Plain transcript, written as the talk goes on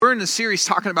we're in the series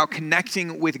talking about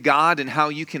connecting with God and how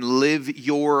you can live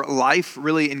your life,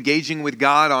 really engaging with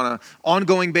God on an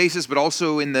ongoing basis, but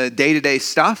also in the day-to-day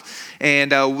stuff.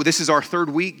 And this is our third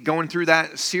week going through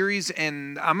that series,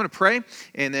 and I'm going to pray,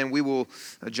 and then we will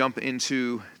jump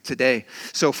into today.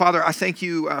 So, Father, I thank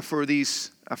you for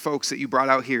these folks that you brought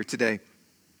out here today.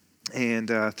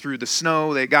 And through the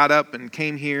snow, they got up and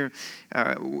came here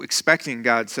expecting,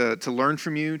 God, to learn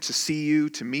from you, to see you,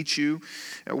 to meet you.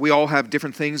 We all have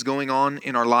different things going on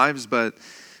in our lives, but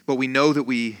we know that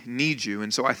we need you.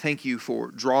 And so I thank you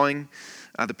for drawing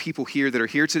the people here that are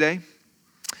here today.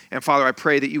 And Father, I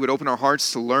pray that you would open our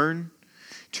hearts to learn,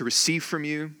 to receive from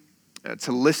you,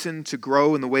 to listen, to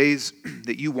grow in the ways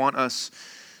that you want us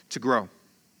to grow.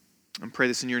 And pray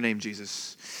this in your name,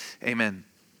 Jesus. Amen.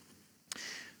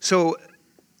 So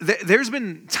there's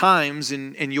been times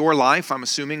in your life, I'm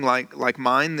assuming like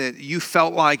mine, that you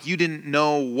felt like you didn't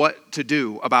know what to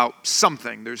do about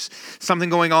something. There's something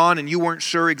going on and you weren't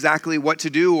sure exactly what to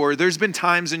do. Or there's been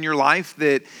times in your life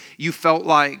that you felt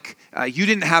like you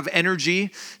didn't have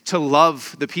energy to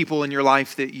love the people in your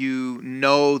life that you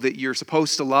know that you're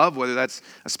supposed to love, whether that's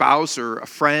a spouse or a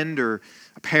friend or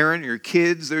a parent or your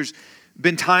kids. There's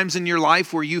been times in your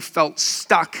life where you felt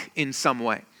stuck in some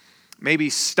way.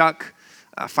 Maybe stuck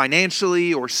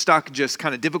financially or stuck just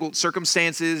kind of difficult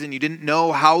circumstances and you didn't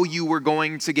know how you were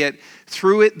going to get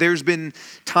through it. There's been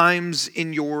times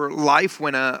in your life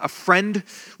when a friend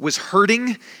was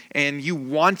hurting and you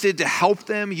wanted to help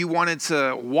them. You wanted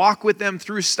to walk with them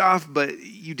through stuff, but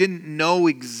you didn't know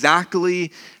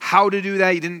exactly how to do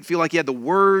that. You didn't feel like you had the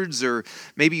words, or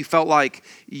maybe you felt like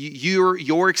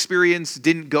your experience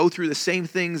didn't go through the same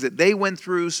things that they went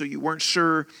through, so you weren't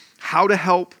sure how to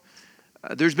help.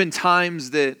 There's been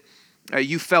times that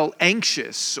you felt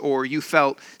anxious or you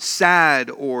felt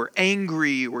sad or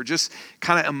angry or just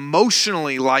kind of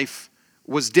emotionally life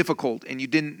was difficult and you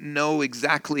didn't know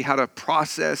exactly how to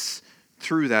process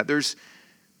through that. There's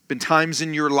been times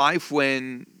in your life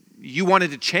when you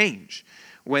wanted to change,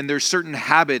 when there's certain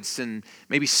habits and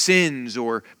maybe sins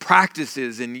or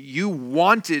practices and you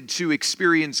wanted to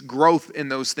experience growth in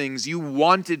those things. You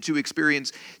wanted to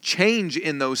experience change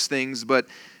in those things, but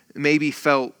maybe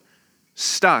felt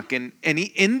stuck. And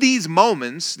in these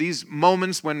moments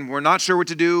when we're not sure what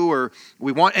to do, or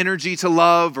we want energy to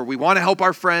love, or we want to help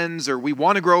our friends, or we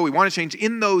want to grow, we want to change,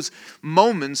 in those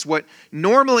moments, what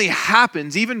normally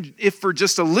happens, even if for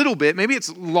just a little bit, maybe it's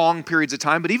long periods of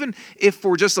time, but even if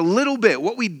for just a little bit,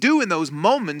 what we do in those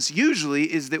moments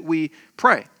usually is that we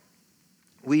pray.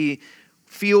 We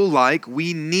feel like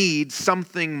we need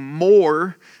something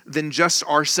more than just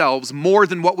ourselves, more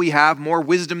than what we have, more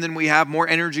wisdom than we have, more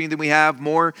energy than we have,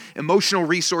 more emotional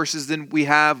resources than we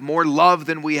have, more love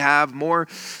than we have, more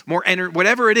energy,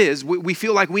 whatever it is, we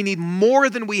feel like we need more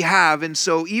than we have. And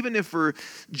so even if for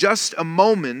just a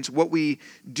moment, what we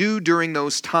do during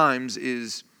those times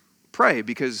is pray,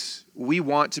 because we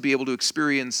want to be able to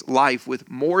experience life with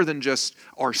more than just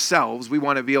ourselves. We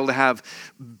want to be able to have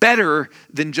better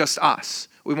than just us.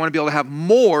 We want to be able to have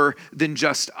more than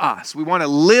just us. We want to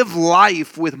live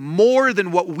life with more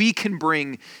than what we can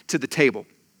bring to the table.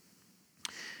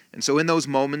 And so in those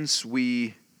moments,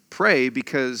 we pray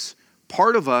because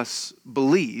part of us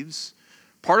believes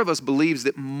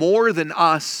that more than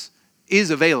us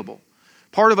is available.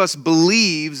 Part of us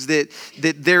believes that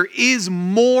there is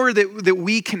more that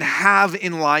we can have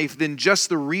in life than just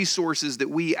the resources that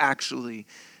we actually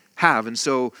have. And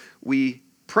so we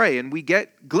pray and we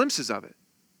get glimpses of it.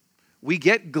 We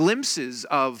get glimpses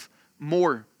of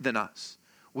more than us.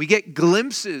 We get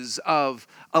glimpses of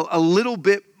a little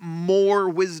bit more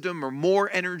wisdom or more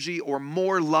energy or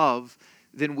more love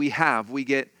than we have. We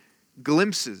get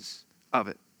glimpses of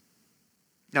it.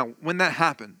 Now, when that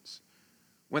happens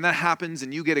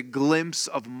and you get a glimpse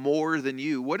of more than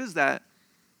you, what does that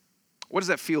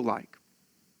feel like?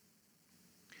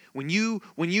 When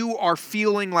you are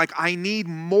feeling like I need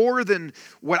more than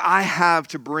what I have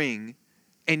to bring,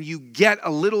 and you get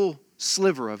a little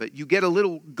sliver of it, you get a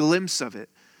little glimpse of it,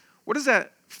 what does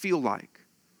that feel like?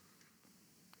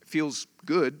 It feels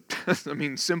good, I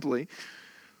mean, simply.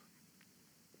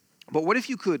 But what if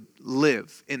you could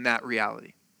live in that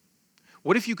reality?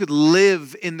 What if you could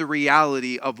live in the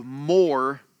reality of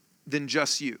more than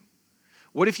just you?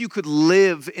 What if you could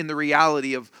live in the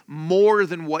reality of more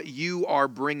than what you are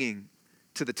bringing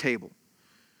to the table?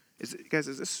 Is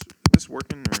this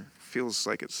working, or feels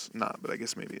like it's not, but I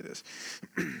guess maybe it is.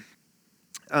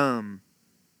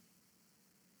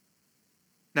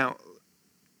 Now,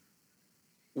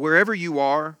 wherever you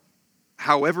are,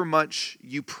 however much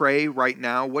you pray right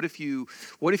now, what if you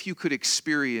could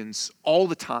experience all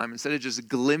the time instead of just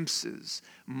glimpses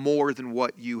more than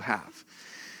what you have?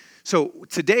 So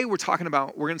today we're going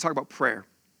to talk about prayer.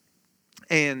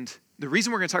 And the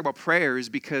reason we're going to talk about prayer is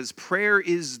because prayer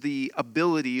is the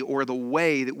ability or the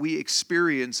way that we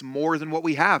experience more than what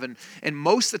we have. And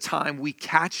most of the time we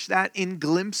catch that in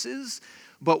glimpses.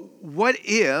 But what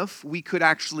if we could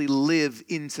actually live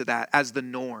into that as the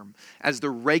norm, as the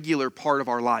regular part of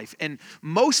our life? And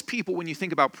most people, when you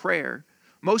think about prayer,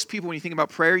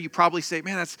 you probably say,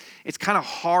 man, it's kind of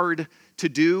hard to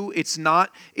do. It's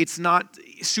not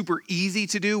super easy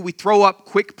to do. We throw up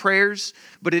quick prayers,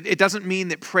 but it doesn't mean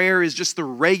that prayer is just the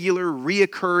regular,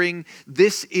 reoccurring,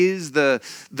 this is the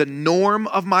norm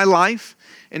of my life.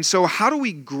 And so how do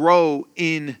we grow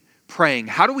in praying?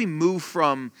 How do we move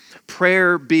from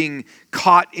prayer being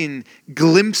caught in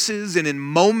glimpses and in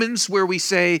moments where we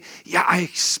say, yeah, I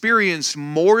experienced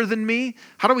more than me?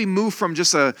 How do we move from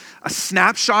just a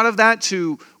snapshot of that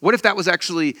to what if that was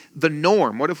actually the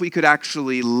norm? What if we could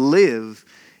actually live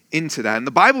into that? And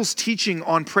the Bible's teaching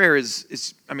on prayer is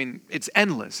it's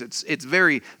endless. It's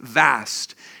very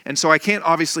vast. And so I can't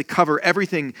obviously cover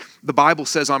everything the Bible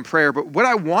says on prayer, but what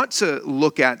I want to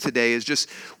look at today is just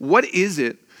what is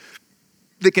it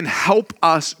that can help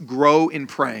us grow in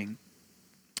praying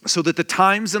so that the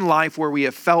times in life where we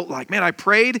have felt like, man, I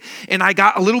prayed and I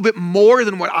got a little bit more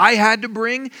than what I had to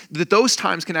bring, that those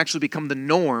times can actually become the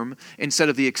norm instead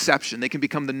of the exception. They can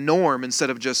become the norm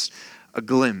instead of just a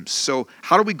glimpse. So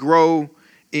how do we grow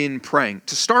in praying?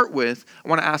 To start with, I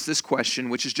want to ask this question,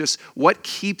 which is just what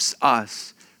keeps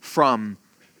us from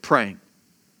praying?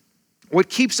 What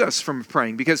keeps us from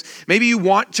praying? Because maybe you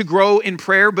want to grow in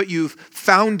prayer, but you've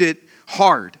found it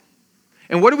hard.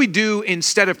 And what do we do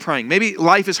instead of praying? Maybe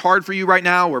life is hard for you right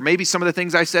now, or maybe some of the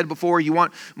things I said before, you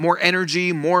want more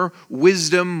energy, more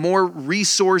wisdom, more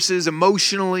resources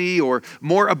emotionally, or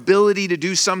more ability to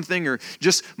do something, or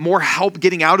just more help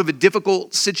getting out of a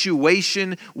difficult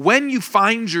situation. When you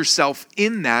find yourself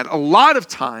in that, a lot of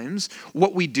times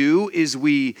what we do is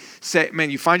we say,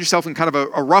 man, you find yourself in kind of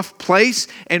a rough place,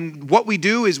 and what we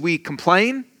do is we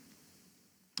complain,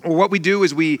 or what we do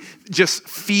is we just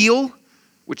feel,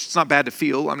 which it's not bad to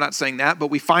feel, I'm not saying that,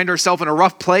 but we find ourselves in a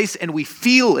rough place and we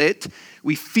feel it.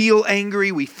 We feel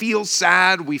angry, we feel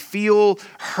sad, we feel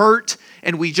hurt,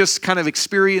 and we just kind of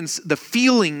experience the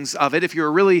feelings of it. If you're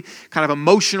a really kind of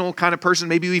emotional kind of person,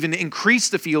 maybe you even increase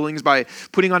the feelings by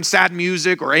putting on sad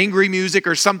music or angry music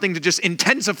or something to just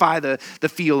intensify the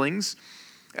feelings.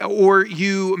 Or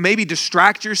you maybe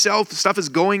distract yourself. Stuff is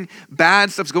going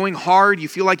bad. Stuff's going hard. You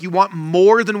feel like you want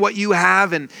more than what you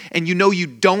have, and you know you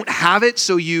don't have it.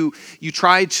 So you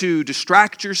try to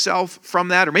distract yourself from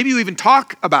that. Or maybe you even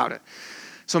talk about it.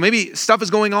 So maybe stuff is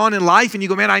going on in life and you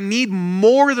go, man, I need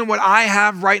more than what I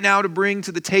have right now to bring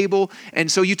to the table. And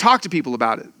so you talk to people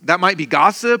about it. That might be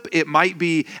gossip. It might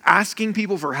be asking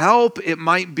people for help. It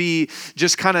might be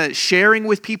just kind of sharing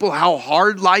with people how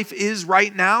hard life is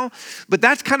right now. But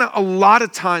that's kind of a lot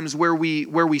of times where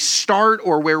we start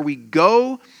or where we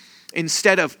go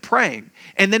instead of praying.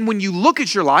 And then when you look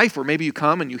at your life, or maybe you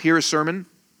come and you hear a sermon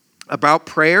about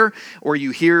prayer, or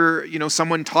you hear,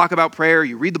 someone talk about prayer,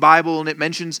 you read the Bible and it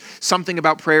mentions something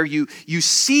about prayer, you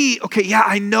see, okay, yeah,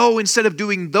 I know instead of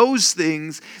doing those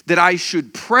things that I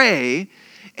should pray.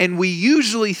 And we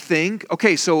usually think,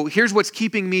 okay, so here's what's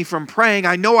keeping me from praying.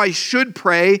 I know I should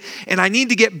pray and I need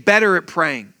to get better at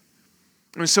praying.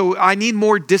 And so I need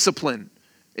more discipline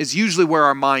is usually where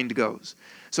our mind goes.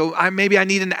 So maybe I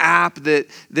need an app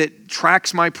that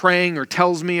tracks my praying or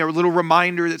tells me a little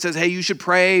reminder that says, hey, you should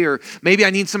pray. Or maybe I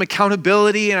need some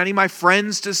accountability and I need my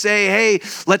friends to say, hey,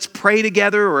 let's pray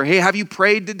together. Or hey, have you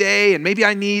prayed today? And maybe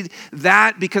I need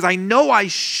that because I know I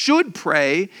should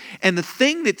pray. And the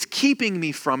thing that's keeping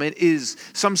me from it is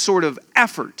some sort of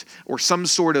effort or some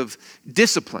sort of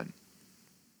discipline.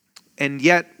 And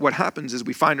yet what happens is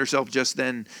we find ourselves just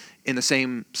then in the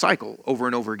same cycle over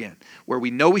and over again, where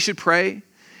we know we should pray,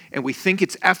 and we think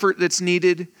it's effort that's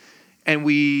needed, and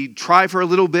we try for a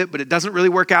little bit, but it doesn't really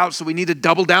work out, so we need to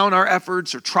double down our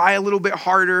efforts or try a little bit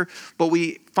harder. But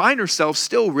we find ourselves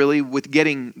still really with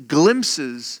getting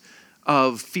glimpses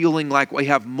of feeling like we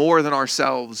have more than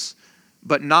ourselves,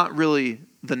 but not really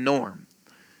the norm.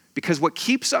 Because what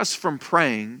keeps us from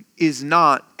praying is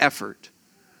not effort.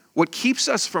 What keeps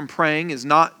us from praying is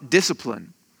not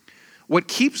discipline. What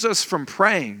keeps us from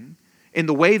praying in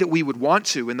the way that we would want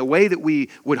to, in the way that we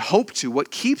would hope to,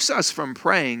 what keeps us from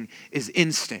praying is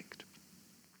instinct.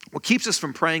 What keeps us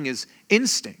from praying is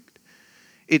instinct.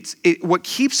 What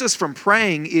keeps us from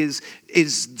praying is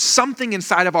something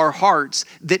inside of our hearts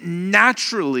that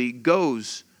naturally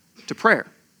goes to prayer.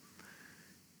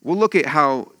 We'll look at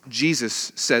how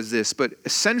Jesus says this, but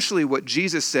essentially what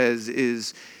Jesus says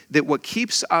is that what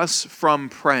keeps us from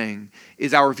praying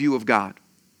is our view of God.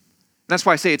 That's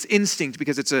why I say it's instinct,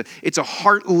 because it's a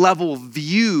heart level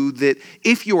view that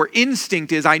if your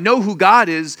instinct is, I know who God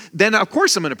is, then of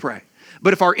course I'm going to pray.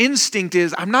 But if our instinct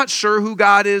is, I'm not sure who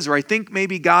God is, or I think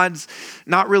maybe God's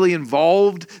not really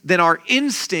involved, then our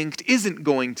instinct isn't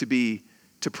going to be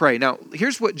to pray. Now,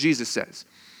 here's what Jesus says.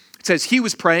 It says he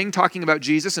was praying, talking about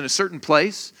Jesus, in a certain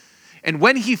place. And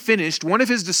when he finished, one of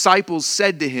his disciples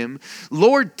said to him,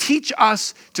 "Lord, teach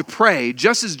us to pray,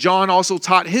 just as John also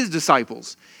taught his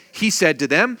disciples." He said to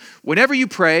them, "Whenever you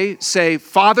pray, say,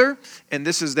 Father," and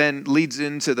this is then leads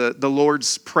into the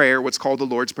Lord's Prayer, what's called the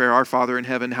Lord's Prayer, "Our Father in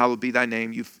heaven, hallowed be thy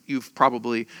name." You've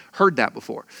probably heard that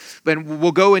before. But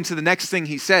we'll go into the next thing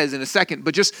he says in a second.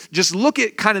 But just look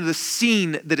at kind of the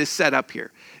scene that is set up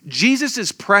here. Jesus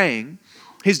is praying.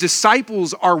 His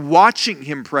disciples are watching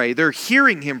him pray. They're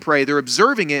hearing him pray. They're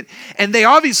observing it. And they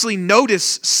obviously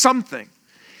notice something.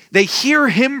 They hear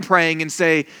him praying and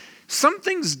say,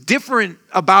 something's different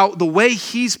about the way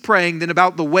he's praying than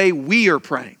about the way we are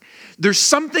praying. There's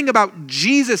something about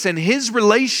Jesus and his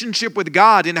relationship with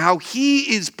God and how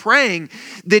he is praying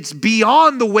that's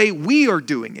beyond the way we are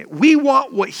doing it. We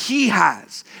want what he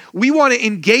has. We want to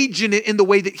engage in it in the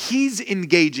way that he's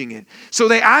engaging it. So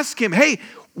they ask him, "Hey,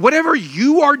 whatever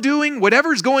you are doing,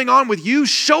 whatever's going on with you,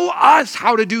 show us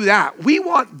how to do that. We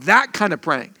want that kind of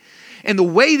praying." And the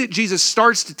way that Jesus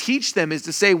starts to teach them is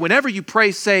to say, whenever you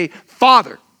pray, say,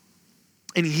 Father.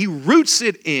 And he roots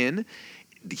it in,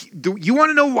 you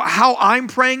want to know how I'm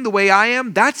praying the way I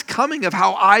am? That's coming of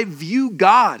how I view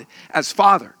God as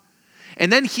Father.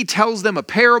 And then he tells them a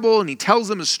parable and he tells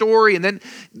them a story. And then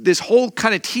this whole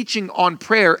kind of teaching on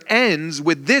prayer ends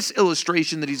with this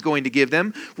illustration that he's going to give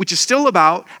them, which is still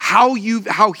about how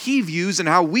he views and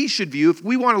how we should view, if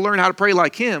we want to learn how to pray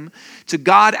like him, to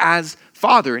God as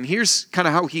Father. And here's kind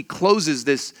of how he closes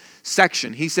this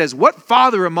section. He says, "What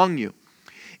father among you,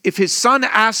 if his son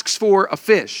asks for a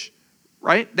fish,"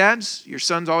 right, dads? Your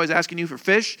son's always asking you for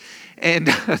fish. And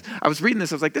I was reading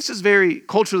this, I was like, this is very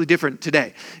culturally different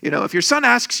today. You know, if your son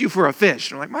asks you for a fish,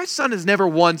 and I'm like, my son has never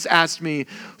once asked me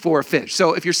for a fish.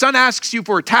 So if your son asks you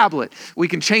for a tablet, we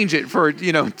can change it for,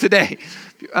 today.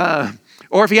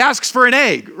 Or if he asks for an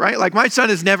egg, right? Like my son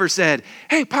has never said,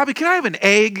 "Hey, Poppy, can I have an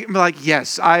egg?" I'm like,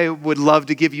 "Yes, I would love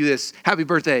to give you this. Happy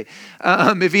birthday."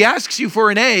 If he asks you for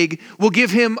an egg, we'll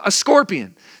give him a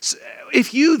scorpion. So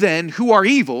if you then, who are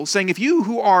evil, saying if you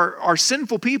who are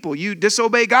sinful people, you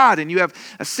disobey God and you have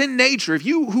a sin nature, if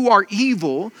you who are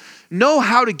evil know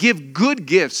how to give good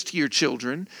gifts to your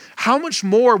children, how much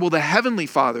more will the Heavenly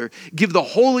Father give the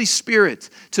Holy Spirit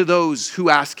to those who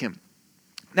ask him?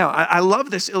 Now, I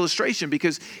love this illustration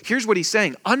because here's what he's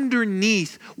saying.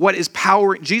 Underneath what is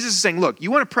power, Jesus is saying, look, you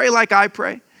want to pray like I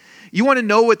pray? You want to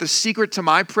know what the secret to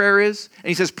my prayer is? And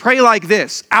he says, pray like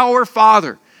this, Our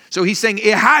Father. So he's saying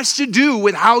it has to do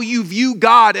with how you view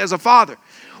God as a father.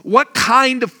 What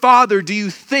kind of father do you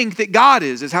think that God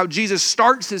is how Jesus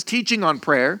starts his teaching on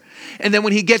prayer. And then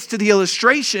when he gets to the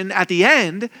illustration at the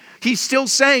end, he's still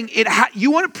saying, you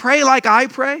want to pray like I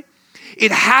pray?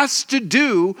 It has to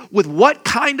do with what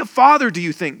kind of father do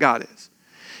you think God is?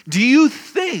 Do you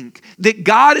think that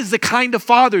God is the kind of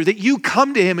father that you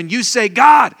come to him and you say,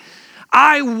 "God,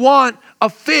 I want a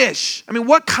fish"? I mean,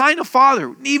 what kind of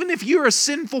father? Even if you're a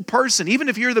sinful person, even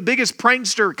if you're the biggest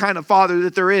prankster kind of father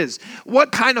that there is,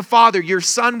 what kind of father your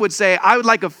son would say, "I would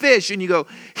like a fish," and you go,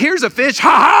 "Here's a fish, ha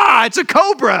ha, it's a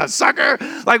cobra, sucker."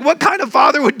 Like what kind of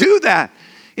father would do that?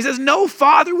 He says, no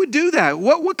father would do that.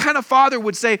 What kind of father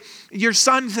would say, your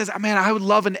son says, "Man, I would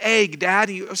love an egg, Dad."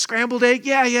 A scrambled egg?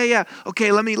 Yeah.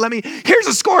 Okay, let me, here's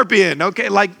a scorpion. Okay,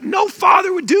 like no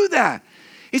father would do that.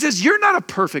 He says, you're not a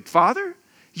perfect father.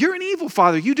 You're an evil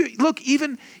father. You do, look,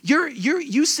 even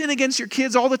you sin against your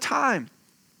kids all the time.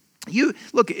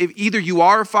 If either you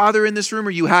are a father in this room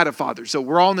or you had a father. So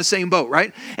we're all in the same boat,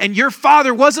 right? And your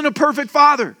father wasn't a perfect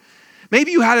father.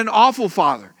 Maybe you had an awful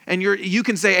father and you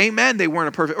can say, amen, they weren't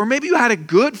a perfect. Or maybe you had a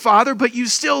good father, but you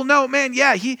still know, man,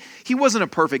 yeah, he wasn't a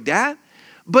perfect dad.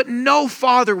 But no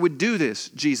father would do this,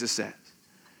 Jesus says.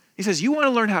 He says, you want to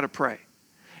learn how to pray.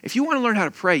 If you want to learn how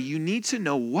to pray, you need to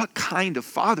know what kind of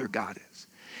father God is.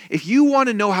 If you want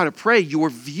to know how to pray, your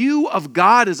view of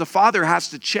God as a father has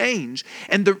to change.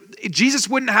 And Jesus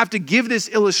wouldn't have to give this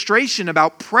illustration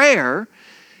about prayer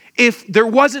if there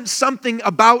wasn't something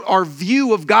about our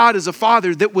view of God as a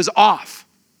father that was off.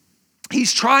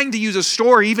 he's trying to use a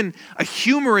story, even a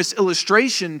humorous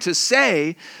illustration, to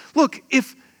say, look,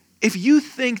 if you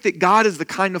think that God is the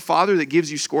kind of father that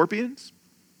gives you scorpions,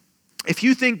 if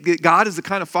you think that God is the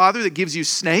kind of father that gives you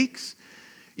snakes,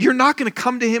 you're not going to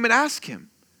come to him and ask him.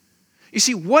 You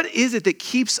see, what is it that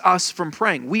keeps us from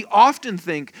praying? We often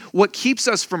think what keeps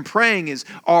us from praying is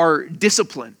our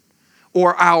discipline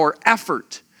or our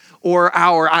effort or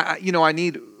our, how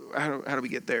do we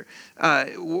get there?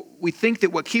 We think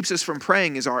that what keeps us from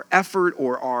praying is our effort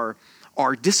or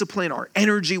our discipline, our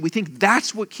energy. We think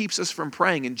that's what keeps us from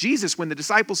praying. And Jesus, when the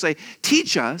disciples say,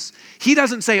 teach us, he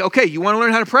doesn't say, okay, you want to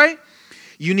learn how to pray?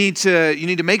 You need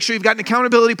to make sure you've got an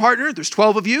accountability partner. There's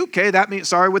 12 of you. Okay, that means,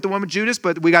 sorry with the one with Judas,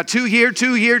 but we got 2 here,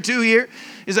 2 here, 2 here.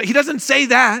 He doesn't say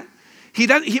that.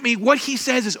 What he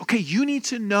says is, okay, you need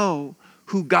to know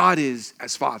who God is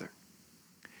as Father.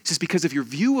 He says, because if your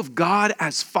view of God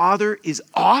as Father is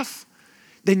off,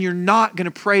 then you're not going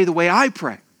to pray the way I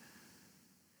pray.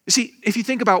 You see, if you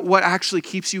think about what actually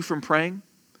keeps you from praying,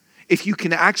 if you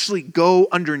can actually go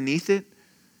underneath it,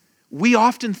 we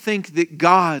often think that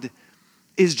God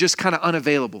is just kind of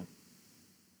unavailable.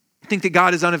 I think that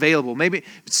God is unavailable. Maybe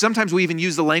sometimes we even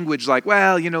use the language like,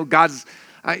 well, God,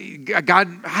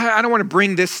 I don't want to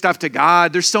bring this stuff to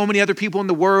God. There's so many other people in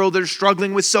the world that are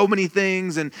struggling with so many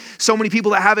things and so many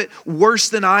people that have it worse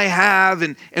than I have.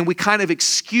 And we kind of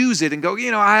excuse it and go,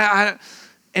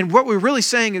 and what we're really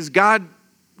saying is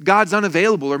God's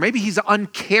unavailable, or maybe he's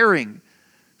uncaring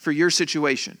for your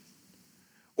situation.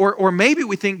 Or maybe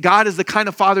we think God is the kind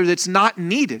of father that's not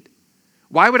needed.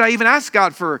 Why would I even ask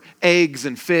God for eggs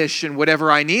and fish and whatever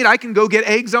I need? I can go get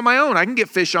eggs on my own. I can get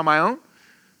fish on my own.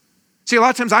 See, a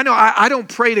lot of times I know I don't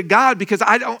pray to God because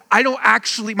I don't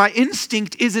actually, my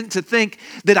instinct isn't to think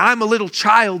that I'm a little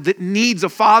child that needs a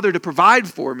father to provide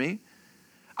for me.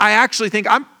 I actually think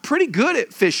I'm pretty good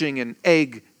at fishing and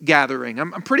egg gathering.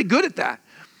 I'm pretty good at that.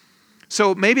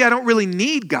 So maybe I don't really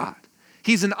need God.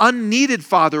 He's an unneeded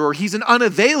father, or he's an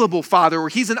unavailable father, or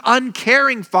he's an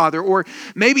uncaring father, or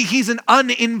maybe he's an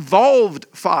uninvolved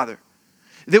father.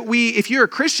 That if you're a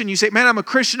Christian, you say, man, I'm a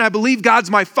Christian. I believe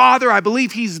God's my father. I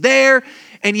believe he's there.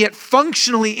 And yet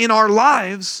functionally in our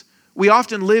lives, we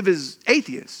often live as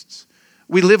atheists.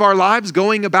 We live our lives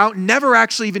going about never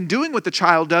actually even doing what the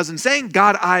child does and saying,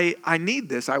 God, I need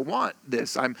this. I want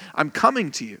this. I'm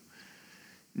coming to you.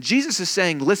 Jesus is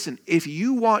saying, listen, if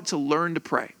you want to learn to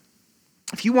pray,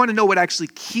 if you want to know what actually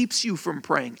keeps you from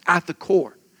praying at the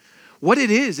core, what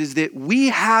it is that we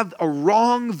have a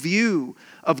wrong view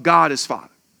of God as Father.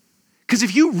 Because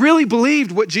if you really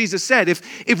believed what Jesus said,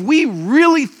 if we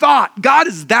really thought God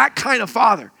is that kind of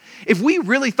Father, if we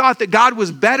really thought that God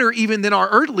was better even than our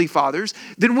earthly fathers,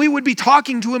 then we would be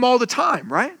talking to him all the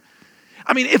time, right?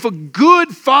 I mean, if a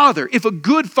good father,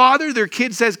 their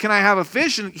kid says, can I have a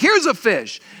fish? And here's a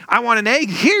fish. I want an egg.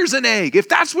 Here's an egg. If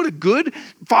that's what a good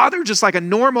father, just like a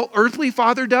normal earthly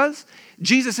father does,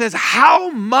 Jesus says, how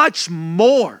much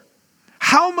more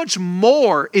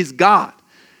is God?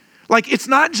 Like, it's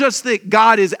not just that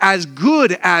God is as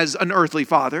good as an earthly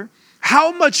father.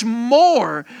 How much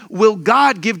more will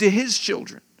God give to his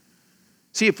children?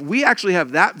 See, if we actually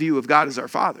have that view of God as our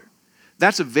Father,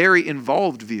 that's a very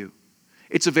involved view.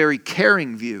 It's a very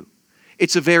caring view.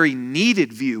 It's a very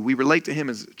needed view. We relate to him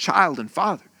as a child and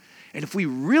father. And if we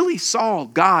really saw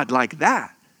God like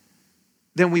that,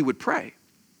 then we would pray.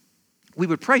 We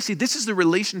would pray. See, this is the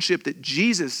relationship that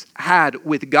Jesus had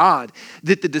with God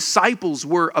that the disciples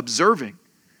were observing.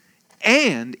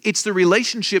 And it's the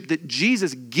relationship that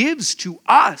Jesus gives to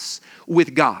us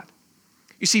with God.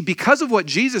 You see, because of what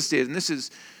Jesus did, and this is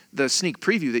the sneak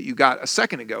preview that you got a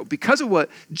second ago, because of what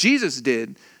Jesus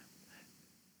did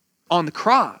on the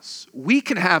cross, we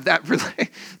can have that,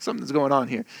 something's going on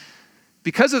here.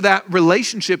 Because of that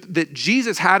relationship that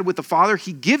Jesus had with the Father,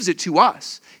 he gives it to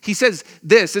us. He says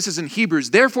this is in Hebrews,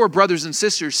 therefore, brothers and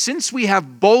sisters, since we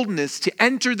have boldness to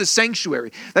enter the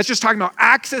sanctuary, that's just talking about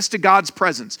access to God's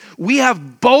presence. We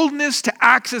have boldness to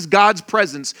access God's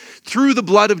presence through the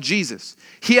blood of Jesus.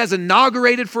 He has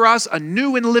inaugurated for us a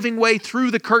new and living way through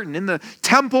the curtain. In the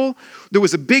temple, there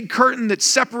was a big curtain that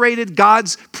separated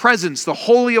God's presence, the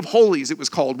Holy of Holies, it was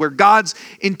called, where God's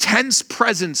intense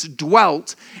presence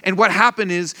dwelt. And what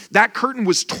happened is that curtain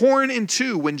was torn in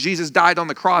two when Jesus died on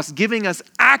the cross, giving us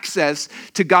access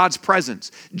to God's presence.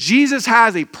 Jesus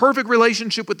has a perfect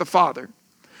relationship with the Father.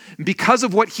 Because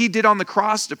of what he did on the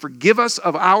cross to forgive us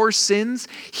of our sins,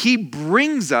 he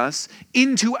brings us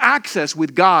into access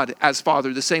with God as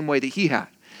Father the same way that he had.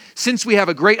 Since we have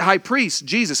a great high priest,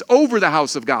 Jesus, over the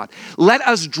house of God, let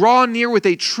us draw near with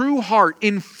a true heart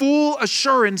in full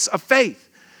assurance of faith,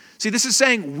 See, this is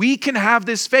saying we can have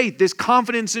this faith, this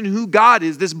confidence in who God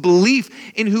is, this belief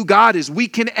in who God is. We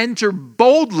can enter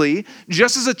boldly,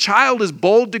 just as a child is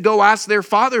bold to go ask their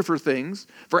father for things,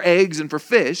 for eggs and for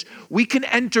fish. We can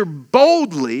enter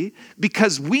boldly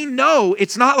because we know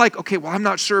it's not like, okay, well, I'm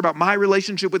not sure about my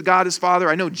relationship with God as Father.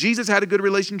 I know Jesus had a good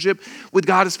relationship with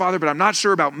God as Father, but I'm not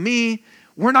sure about me.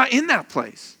 We're not in that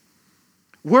place.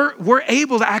 We're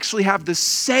able to actually have the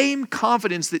same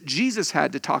confidence that Jesus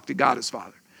had to talk to God as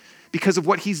Father, because of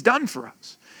what he's done for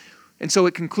us. And so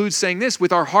it concludes saying this: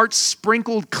 with our hearts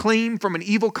sprinkled clean from an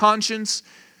evil conscience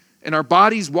and our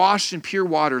bodies washed in pure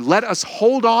water, let us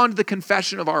hold on to the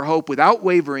confession of our hope without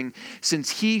wavering,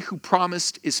 since he who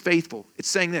promised is faithful. It's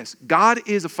saying this: God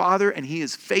is a Father and he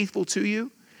is faithful to you.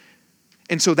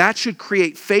 And so that should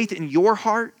create faith in your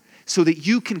heart so that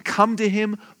you can come to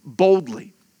him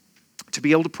boldly, to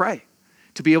be able to pray,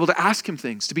 to be able to ask him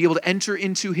things, to be able to enter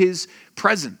into his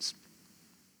presence.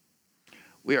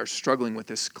 We are struggling with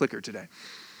this clicker today.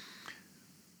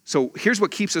 So here's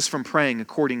what keeps us from praying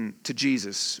according to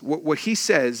Jesus. What he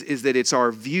says is that it's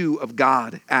our view of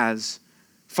God as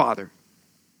Father.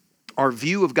 Our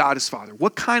view of God as Father.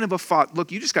 What kind of a father?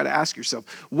 Look, you just got to ask yourself,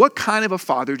 what kind of a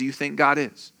father do you think God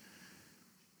is?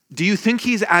 Do you think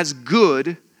he's as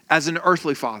good as an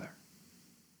earthly father?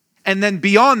 And then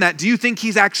beyond that, do you think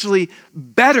he's actually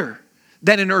better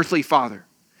than an earthly father?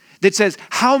 That says,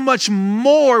 how much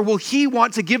more will he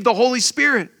want to give the Holy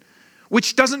Spirit?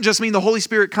 Which doesn't just mean the Holy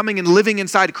Spirit coming and living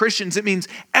inside Christians. It means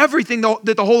everything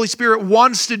that the Holy Spirit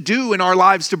wants to do in our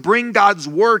lives to bring God's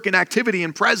work and activity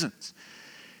and presence.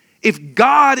 If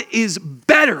God is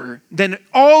better than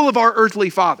all of our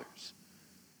earthly fathers,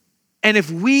 and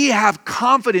if we have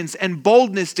confidence and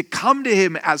boldness to come to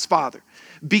him as Father,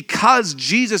 because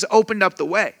Jesus opened up the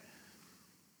way,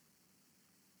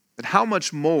 then how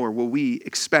much more will we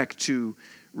expect to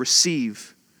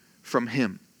receive from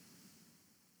him?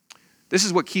 This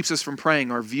is what keeps us from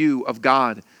praying our view of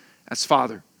God as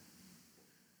Father.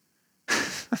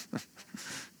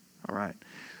 All right.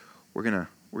 We're gonna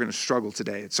struggle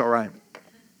today. It's all right.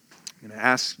 I'm gonna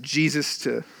ask Jesus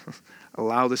to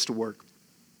allow this to work.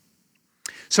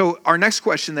 So our next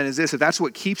question then is this: if that's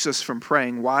what keeps us from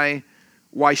praying, why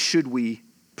should we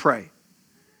pray?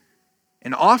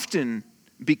 And often,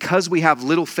 because we have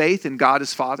little faith in God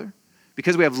as Father,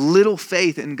 because we have little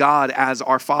faith in God as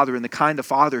our Father and the kind of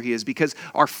Father he is, because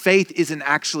our faith isn't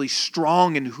actually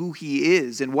strong in who he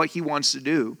is and what he wants to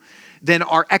do, then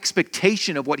our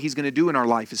expectation of what he's going to do in our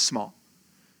life is small.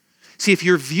 See, if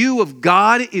your view of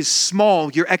God is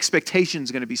small, your expectation is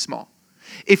going to be small.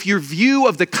 If your view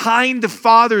of the kind of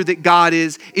Father that God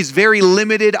is very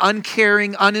limited,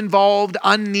 uncaring, uninvolved,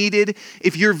 unneeded,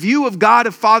 if your view of God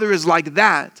as Father is like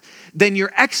that, then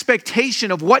your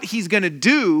expectation of what he's going to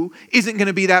do isn't going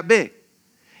to be that big.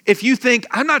 If you think,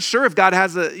 I'm not sure if God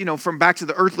has from back to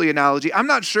the earthly analogy, I'm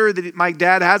not sure that my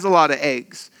dad has a lot of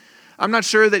eggs. I'm not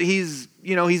sure that he's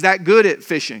that good at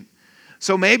fishing.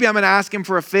 So maybe I'm going to ask him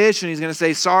for a fish and he's going to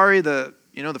say, sorry, the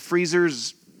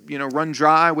freezer's, run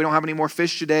dry. We don't have any more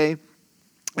fish today.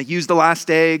 I used the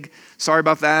last egg. Sorry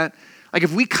about that. Like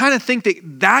if we kind of think that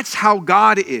that's how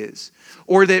God is,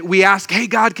 or that we ask, hey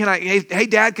God, hey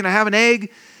Dad, can I have an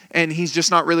egg? And he's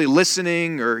just not really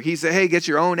listening, or he said, hey, get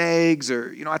your own eggs,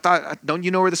 or don't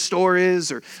you know where the store is?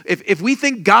 Or if we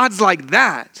think God's like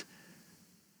that,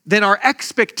 then our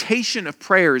expectation of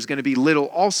prayer is going to be little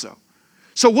also.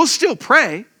 So we'll still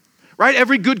pray, right?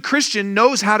 Every good Christian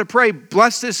knows how to pray.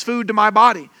 Bless this food to my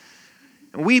body.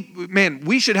 And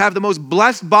we should have the most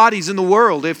blessed bodies in the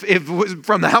world if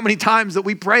from how many times that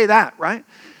we pray that, right?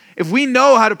 If we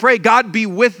know how to pray, God be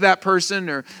with that person,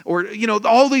 or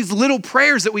all these little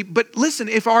prayers but listen,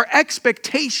 if our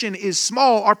expectation is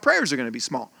small, our prayers are going to be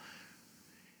small.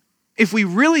 If we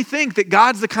really think that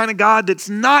God's the kind of God that's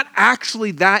not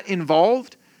actually that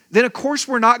involved, then of course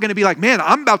we're not going to be like, man,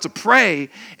 I'm about to pray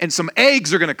and some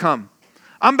eggs are going to come.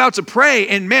 I'm about to pray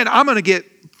and man, I'm going to get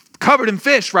covered in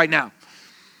fish right now.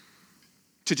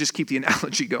 To just keep the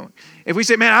analogy going. If we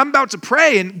say, man, I'm about to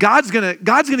pray and God's gonna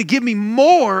give me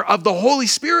more of the Holy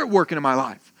Spirit working in my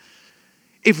life.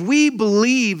 If we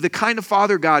believe the kind of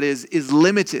Father God is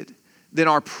limited, then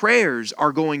our prayers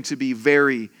are going to be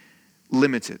very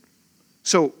limited.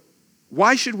 So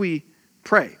why should we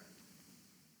pray?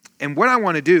 And what I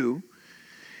want to do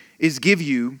is give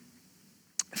you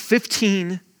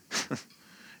 15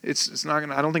 It's not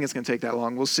gonna. I don't think it's gonna take that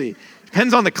long. We'll see.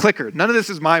 Depends on the clicker. None of this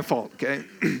is my fault. Okay.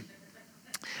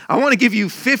 I want to give you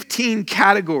 15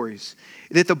 categories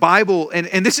that the Bible,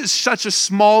 and this is such a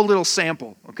small little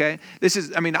sample, okay?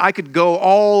 I could go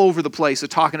all over the place of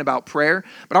talking about prayer,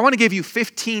 but I want to give you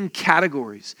 15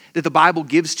 categories that the Bible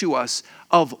gives to us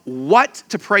of what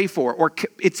to pray for. Or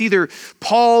it's either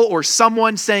Paul or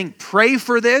someone saying, pray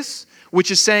for this, which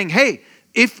is saying, hey,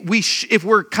 if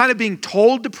we're kind of being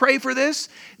told to pray for this,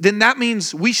 then that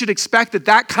means we should expect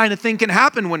that kind of thing can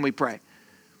happen when we pray.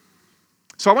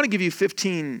 So I want to give you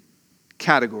 15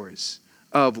 categories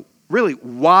of really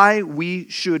why we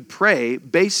should pray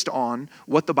based on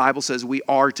what the Bible says we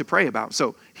are to pray about.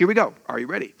 So here we go. Are you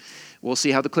ready? We'll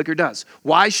see how the clicker does.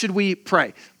 Why should we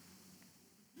pray?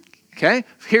 Okay,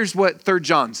 here's what 3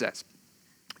 John says.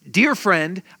 Dear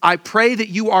friend, I pray that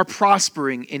you are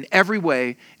prospering in every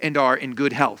way and are in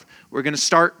good health. We're going to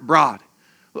start broad.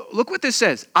 Look what this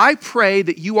says. I pray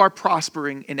that you are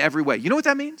prospering in every way. You know what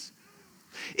that means?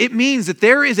 It means that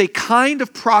there is a kind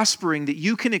of prospering that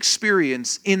you can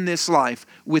experience in this life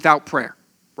without prayer,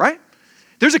 right?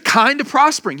 There's a kind of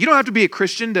prospering. You don't have to be a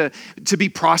Christian to be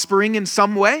prospering in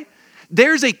some way.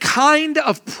 There's a kind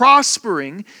of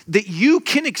prospering that you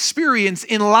can experience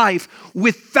in life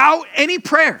without any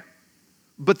prayer.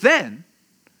 But then,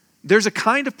 there's a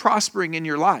kind of prospering in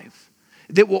your life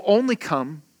that will only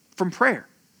come from prayer.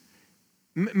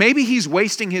 Maybe he's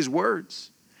wasting his words.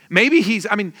 Maybe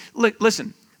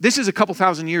listen, this is a couple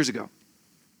thousand years ago,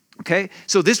 okay?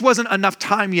 So this wasn't enough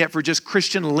time yet for just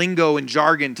Christian lingo and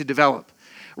jargon to develop.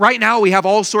 Right now we have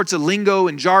all sorts of lingo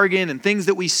and jargon and things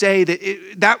that we say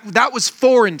that was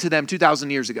foreign to them 2,000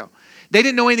 years ago. They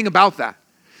didn't know anything about that.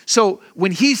 So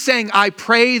when he's saying, I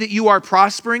pray that you are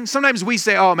prospering, sometimes we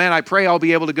say, oh man, I pray I'll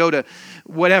be able to go to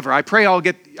whatever. I pray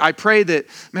that,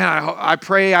 man, I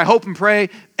pray, I hope and pray.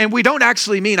 And we don't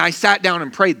actually mean I sat down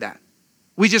and prayed that.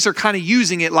 We just are kind of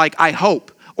using it like I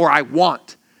hope or I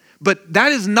want. But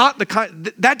that is not the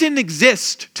kind, that didn't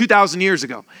exist 2,000 years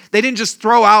ago. They didn't just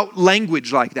throw out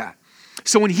language like that.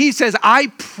 So when he says, I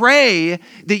pray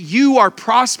that you are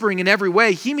prospering in every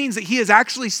way, he means that he has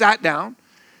actually sat down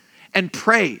and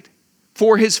prayed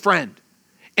for his friend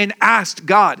and asked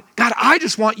God, I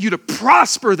just want you to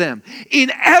prosper them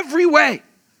in every way.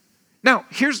 Now,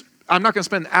 I'm not going to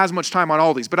spend as much time on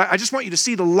all these, but I just want you to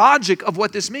see the logic of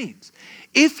what this means.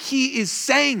 If he is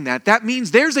saying that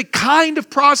means there's a kind of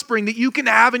prospering that you can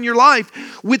have in your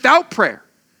life without prayer.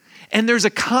 And there's a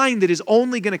kind that is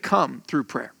only going to come through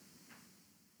prayer.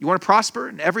 You want to prosper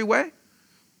in every way?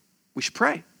 We should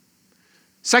pray.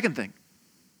 Second thing,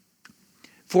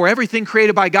 for everything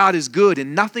created by God is good,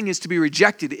 and nothing is to be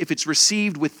rejected if it's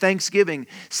received with thanksgiving,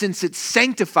 since it's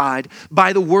sanctified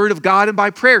by the word of God and by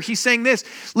prayer. He's saying this,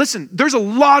 listen, there's a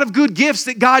lot of good gifts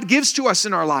that God gives to us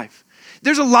in our life.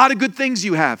 There's a lot of good things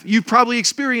you have. You've probably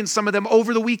experienced some of them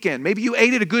over the weekend. Maybe you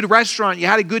ate at a good restaurant, you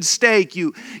had a good steak,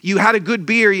 you had a good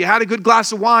beer, you had a good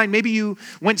glass of wine. Maybe you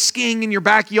went skiing in your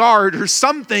backyard or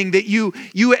something that you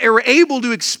were able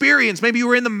to experience. Maybe you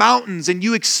were in the mountains and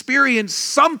you experienced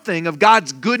something of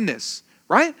God's goodness,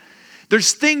 right?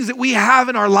 There's things that we have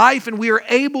in our life and we are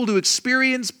able to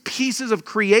experience pieces of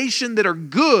creation that are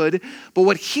good. But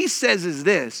what he says is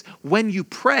this, when you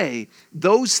pray,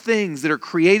 those things that are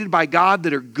created by God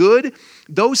that are good,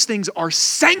 those things are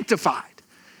sanctified,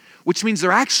 which means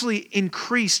they're actually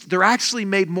increased. They're actually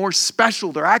made more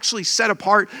special. They're actually set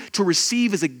apart to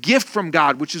receive as a gift from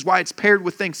God, which is why it's paired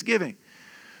with thanksgiving.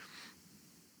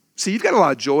 So you've got a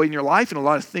lot of joy in your life and a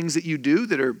lot of things that you do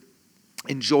that are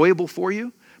enjoyable for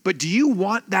you. But do you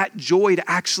want that joy to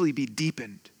actually be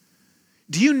deepened?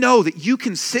 Do you know that you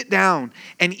can sit down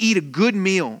and eat a good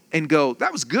meal and go,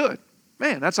 that was good.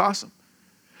 Man, that's awesome.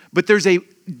 But there's a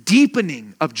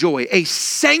deepening of joy, a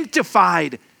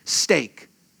sanctified steak,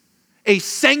 a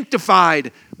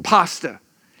sanctified pasta,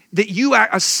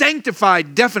 a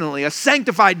sanctified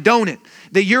donut,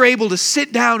 that you're able to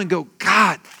sit down and go,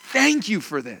 God, thank you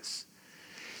for this.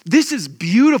 This is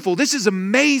beautiful. This is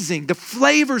amazing. The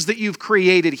flavors that you've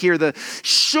created here, the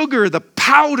sugar, the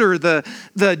powder,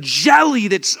 the jelly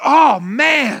that's, oh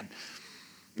man.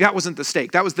 That wasn't the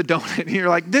steak. That was the donut. And you're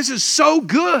like, this is so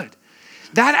good.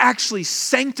 That actually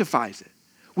sanctifies it,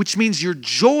 which means your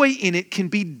joy in it can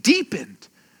be deepened.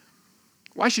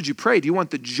 Why should you pray? Do you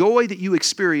want the joy that you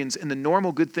experience in the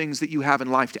normal good things that you have in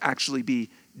life to actually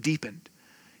be deepened?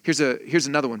 Here's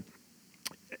another one.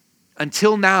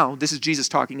 Until now, this is Jesus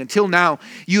talking, until now,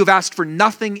 you have asked for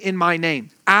nothing in my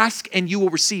name. Ask and you will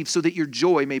receive so that your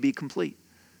joy may be complete.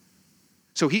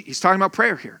 So he's talking about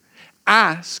prayer here.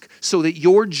 Ask so that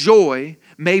your joy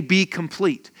may be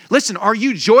complete. Listen, are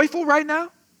you joyful right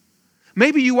now?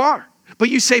 Maybe you are. But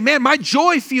you say, man, my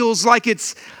joy feels like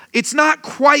it's not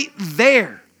quite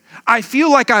there. I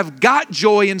feel like I've got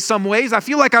joy in some ways. I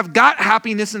feel like I've got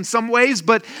happiness in some ways,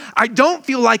 but I don't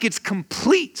feel like it's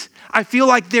complete. I feel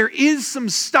like there is some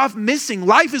stuff missing.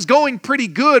 Life is going pretty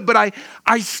good, but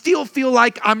I still feel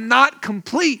like I'm not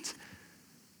complete.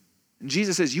 And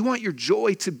Jesus says, you want your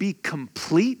joy to be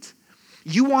complete?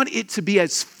 You want it to be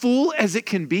as full as it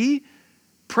can be?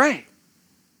 Pray.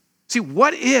 See,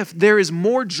 what if there is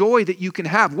more joy that you can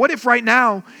have? What if right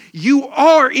now you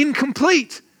are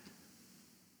incomplete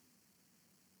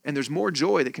and there's more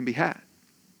joy that can be had?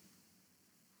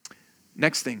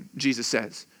 Next thing Jesus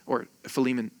says, or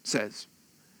Philemon says,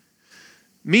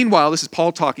 meanwhile, this is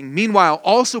Paul talking, meanwhile,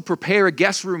 also prepare a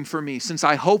guest room for me, since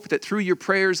I hope that through your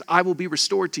prayers I will be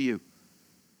restored to you.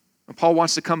 And Paul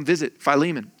wants to come visit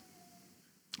Philemon.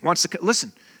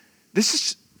 Listen,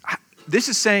 this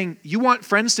is saying, you want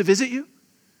friends to visit you?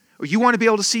 Or you want to be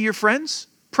able to see your friends?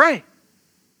 Pray.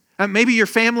 Maybe your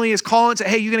family is calling and say,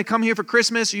 hey, you're going to come here for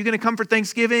Christmas? Are you going to come for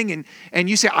Thanksgiving? And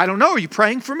you say, I don't know. Are you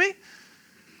praying for me?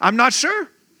 I'm not sure.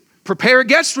 Prepare a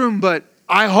guest room, but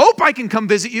I hope I can come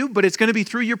visit you, but it's going to be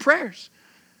through your prayers.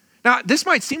 Now, this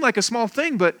might seem like a small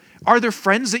thing, but are there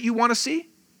friends that you want to see?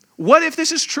 What if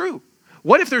this is true?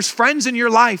 What if there's friends in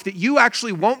your life that you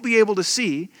actually won't be able to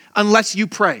see unless you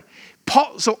pray?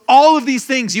 So all of these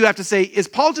things you have to say, is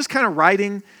Paul just kind of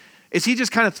writing? Is he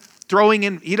just kind of throwing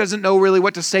in, he doesn't know really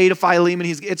what to say to Philemon.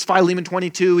 It's Philemon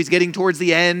 22. He's getting towards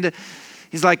the end.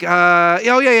 He's like,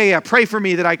 pray for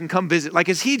me that I can come visit. Like,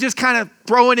 is he just kind of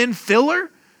throwing in filler?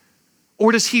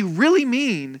 Or does he really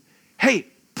mean, hey,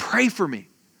 pray for me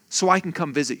so I can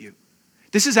come visit you?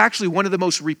 This is actually one of the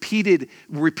most repeated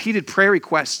prayer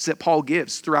requests that Paul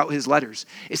gives throughout his letters.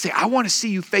 Is say, I want to see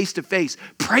you face to face.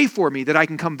 Pray for me that I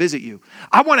can come visit you.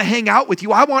 I want to hang out with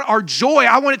you. I want our joy.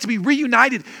 I want it to be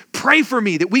reunited. Pray for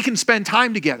me that we can spend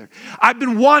time together. I've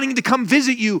been wanting to come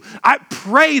visit you. I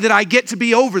pray that I get to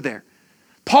be over there.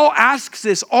 Paul asks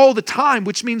this all the time,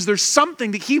 which means there's something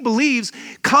that he believes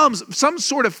comes, some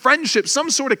sort of friendship,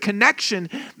 some sort of connection,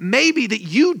 maybe that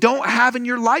you don't have in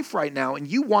your life right now, and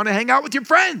you want to hang out with your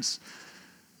friends.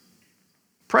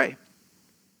 Pray.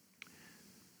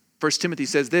 1 Timothy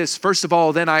says this, first of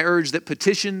all, then I urge that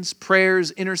petitions,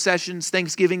 prayers, intercessions,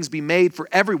 thanksgivings be made for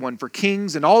everyone, for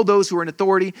kings and all those who are in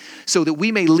authority, so that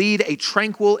we may lead a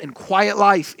tranquil and quiet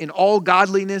life in all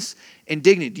godliness and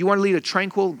dignity. Do you want to lead a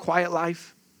tranquil and quiet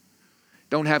life?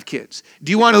 Don't have kids.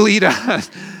 Do you want to lead a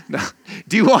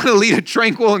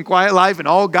tranquil and quiet life in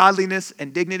all godliness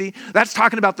and dignity? That's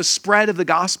talking about the spread of the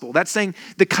gospel. That's saying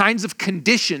the kinds of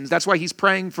conditions. That's why he's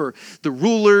praying for the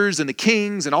rulers and the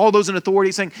kings and all those in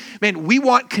authority, saying, man, we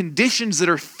want conditions that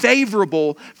are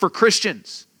favorable for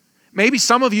Christians. Maybe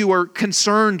some of you are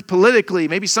concerned politically.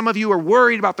 Maybe some of you are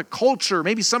worried about the culture.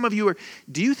 Maybe some of you are,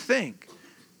 do you think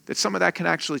that some of that can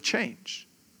actually change?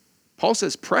 Paul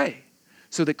says, pray,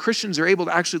 so that Christians are able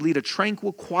to actually lead a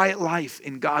tranquil, quiet life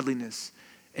in godliness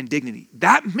and dignity.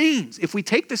 That means, if we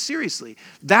take this seriously,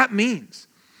 that means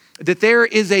that there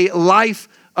is a life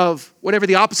of whatever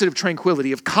the opposite of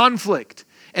tranquility, of conflict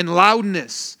and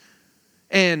loudness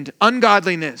and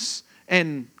ungodliness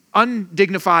and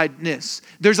undignifiedness.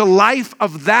 There's a life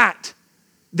of that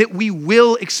we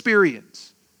will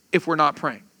experience if we're not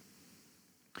praying.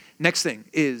 Next thing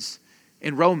is,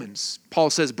 in Romans,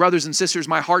 Paul says, brothers and sisters,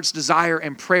 my heart's desire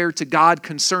and prayer to God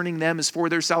concerning them is for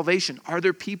their salvation. Are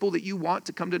there people that you want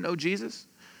to come to know Jesus?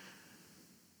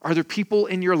 Are there people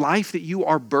in your life that you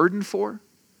are burdened for?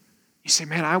 You say,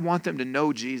 man, I want them to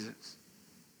know Jesus.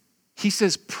 He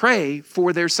says, pray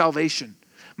for their salvation.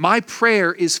 My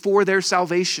prayer is for their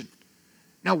salvation.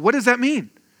 Now, what does that mean?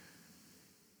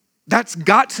 That's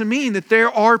got to mean that there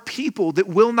are people that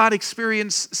will not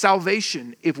experience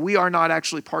salvation if we are not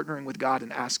actually partnering with God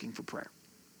and asking for prayer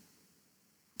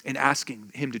and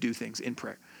asking him to do things in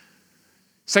prayer.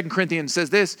 2 Corinthians says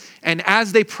this, and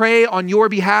as they pray on your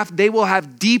behalf, they will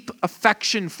have deep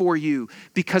affection for you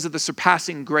because of the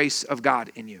surpassing grace of God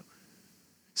in you.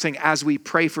 Saying as we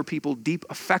pray for people, deep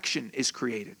affection is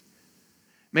created.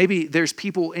 Maybe there's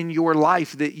people in your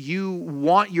life that you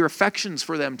want your affections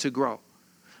for them to grow.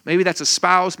 Maybe that's a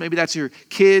spouse, maybe that's your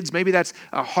kids, maybe that's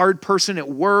a hard person at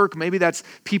work, maybe that's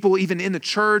people even in the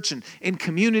church and in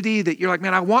community that you're like,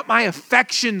 man, I want my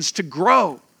affections to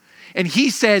grow. And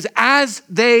he says, as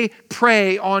they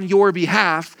pray on your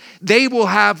behalf, they will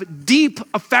have deep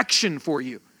affection for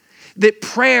you. That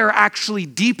prayer actually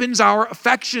deepens our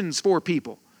affections for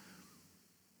people.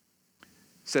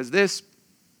 It says this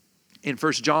in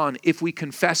 1 John, if we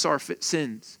confess our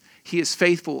sins, he is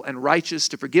faithful and righteous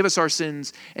to forgive us our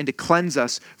sins and to cleanse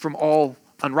us from all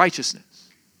unrighteousness.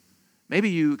 Maybe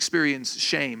you experience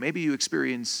shame. Maybe you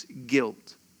experience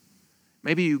guilt.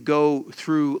 Maybe you go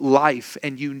through life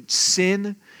and you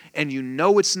sin and you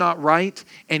know it's not right,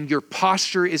 and your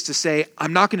posture is to say,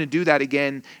 I'm not going to do that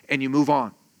again, and you move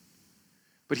on.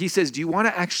 But he says, do you want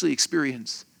to actually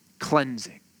experience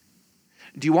cleansing?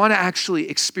 Do you want to actually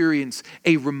experience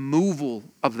a removal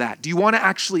of that? Do you want to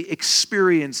actually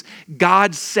experience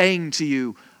God saying to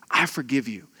you, I forgive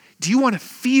you? Do you want to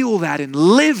feel that and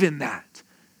live in that?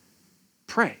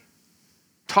 Pray.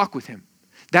 Talk with him.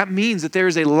 That means that there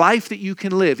is a life that you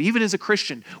can live, even as a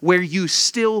Christian, where you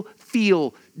still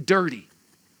feel dirty.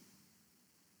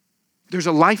 There's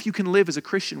a life you can live as a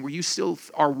Christian where you still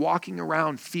are walking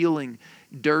around feeling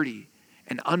dirty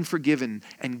and unforgiven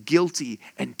and guilty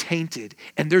and tainted.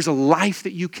 And there's a life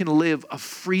that you can live of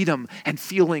freedom and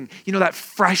feeling, that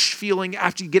fresh feeling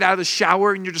after you get out of the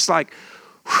shower and you're just like,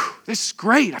 this is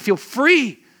great. I feel free.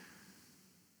 It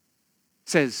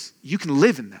says you can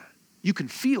live in that. You can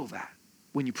feel that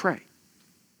when you pray.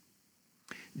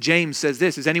 James says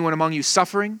this, is anyone among you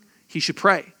suffering? He should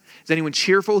pray. Is anyone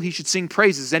cheerful? He should sing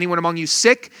praises. Is anyone among you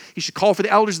sick? He should call for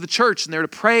the elders of the church, and they're to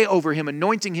pray over him,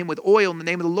 anointing him with oil in the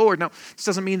name of the Lord. Now, this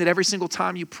doesn't mean that every single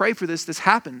time you pray for this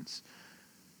happens.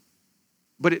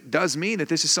 But it does mean that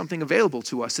this is something available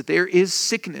to us, that there is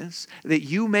sickness that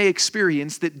you may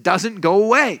experience that doesn't go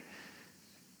away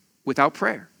without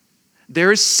prayer.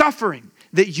 There is suffering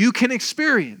that you can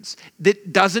experience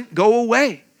that doesn't go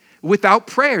away without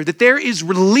prayer, that there is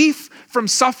relief from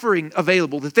suffering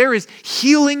available, that there is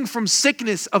healing from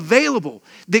sickness available,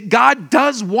 that God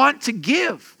does want to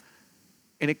give.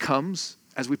 And it comes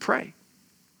as we pray.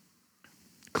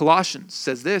 Colossians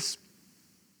says this,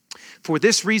 for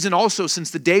this reason also, since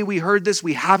the day we heard this,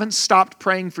 we haven't stopped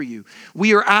praying for you.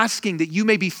 We are asking that you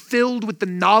may be filled with the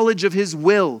knowledge of his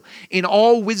will in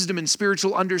all wisdom and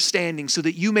spiritual understanding, so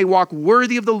that you may walk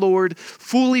worthy of the Lord,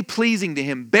 fully pleasing to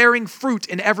him, bearing fruit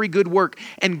in every good work,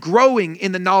 and growing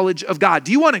in the knowledge of God.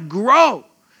 Do you want to grow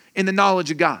in the knowledge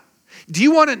of God? Do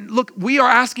you want to, we are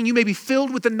asking you may be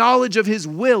filled with the knowledge of his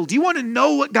will. Do you want to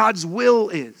know what God's will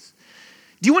is?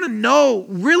 Do you want to know,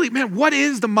 really, what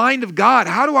is the mind of God?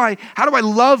 How do I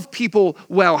love people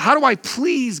well? How do I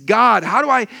please God? How do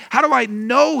I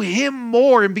know him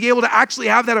more and be able to actually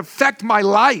have that affect my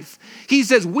life? He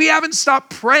says, we haven't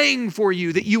stopped praying for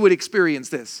you that you would experience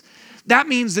this. That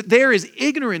means that there is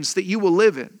ignorance that you will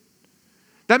live in.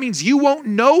 That means you won't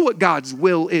know what God's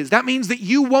will is. That means that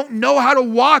you won't know how to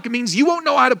walk. It means you won't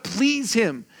know how to please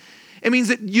him. It means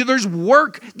that there's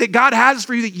work that God has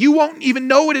for you that you won't even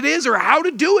know what it is or how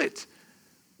to do it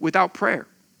without prayer.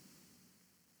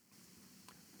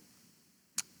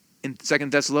 In 2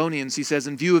 Thessalonians, he says,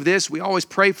 in view of this, we always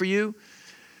pray for you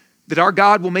that our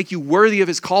God will make you worthy of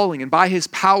his calling and by his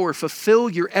power fulfill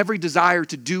your every desire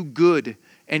to do good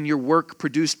and your work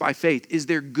produced by faith. Is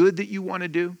there good that you want to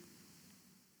do?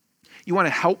 You want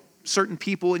to help certain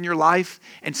people in your life?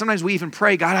 And sometimes we even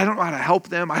pray, God, I don't know how to help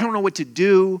them. I don't know what to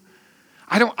do.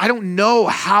 I don't know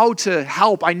how to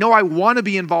help. I know I want to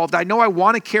be involved. I know I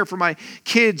want to care for my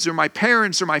kids or my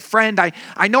parents or my friend.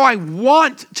 I know I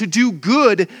want to do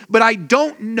good, but I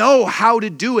don't know how to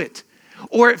do it.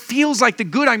 Or it feels like the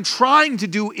good I'm trying to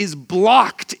do is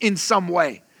blocked in some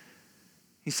way.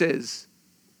 He says,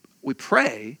 we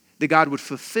pray that God would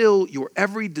fulfill your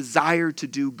every desire to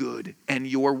do good and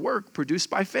your work produced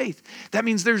by faith. That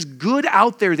means there's good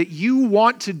out there that you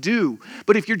want to do.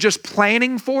 But if you're just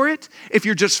planning for it, if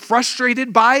you're just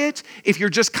frustrated by it, if you're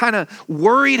just kind of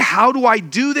worried, how do I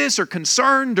do this, or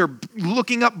concerned, or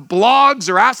looking up blogs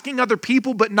or asking other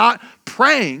people but not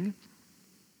praying,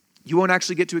 you won't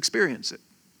actually get to experience it.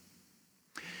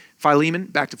 Philemon,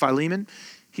 back to Philemon,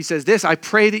 he says this, I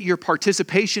pray that your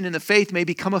participation in the faith may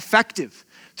become effective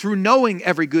through knowing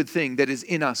every good thing that is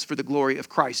in us for the glory of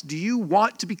Christ. Do you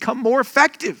want to become more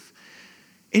effective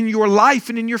in your life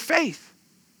and in your faith?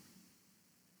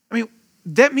 I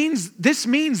mean, this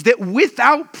means that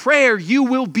without prayer, you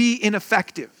will be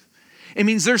ineffective. It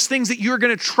means there's things that you're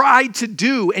going to try to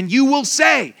do and you will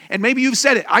say, and maybe you've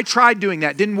said it, I tried doing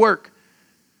that, didn't work.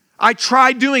 I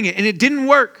tried doing it and it didn't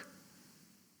work.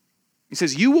 He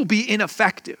says, you will be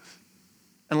ineffective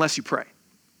unless you pray.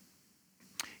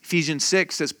 Ephesians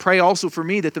 6 says, pray also for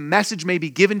me that the message may be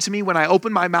given to me when I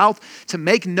open my mouth to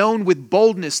make known with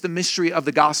boldness the mystery of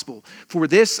the gospel. For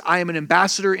this I am an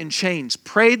ambassador in chains.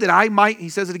 Pray that I might, he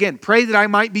says it again, pray that I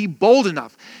might be bold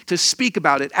enough to speak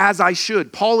about it as I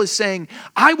should. Paul is saying,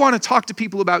 I want to talk to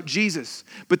people about Jesus,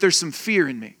 but there's some fear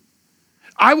in me.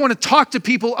 I want to talk to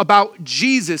people about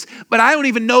Jesus, but I don't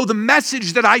even know the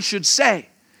message that I should say.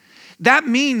 That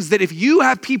means that if you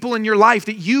have people in your life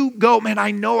that you go, man, I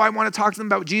know I want to talk to them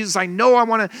about Jesus. I know I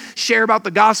want to share about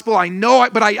the gospel.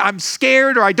 But I'm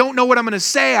scared, or I don't know what I'm going to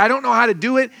say. I don't know how to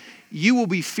do it. You will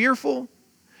be fearful.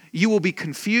 You will be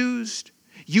confused.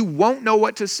 You won't know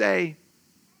what to say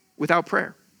without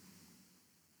prayer.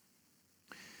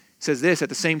 It says this, at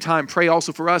the same time, pray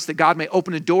also for us that God may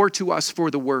open a door to us for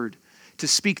the word, to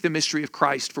speak the mystery of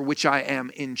Christ, for which I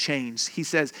am in chains. He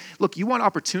says, look, you want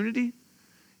opportunity?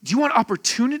 Do you want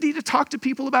opportunity to talk to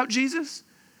people about Jesus?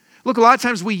 Look, a lot of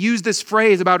times we use this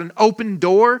phrase about an open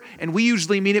door, and we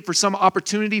usually mean it for some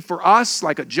opportunity for us,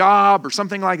 like a job or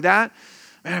something like that.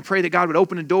 Man, I pray that God would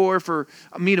open a door for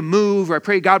me to move, or I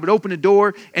pray God would open a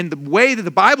door. And the way that the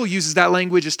Bible uses that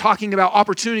language is talking about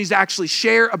opportunities to actually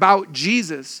share about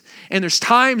Jesus. And there's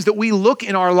times that we look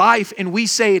in our life and we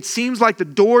say, it seems like the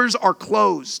doors are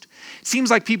closed. It seems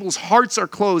like people's hearts are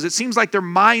closed. It seems like their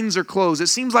minds are closed. It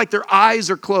seems like their eyes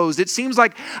are closed. It seems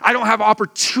like I don't have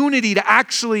opportunity to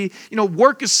actually,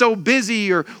 work is so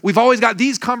busy, or we've always got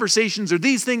these conversations or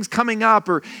these things coming up,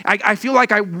 or I feel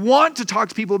like I want to talk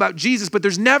to people about Jesus, but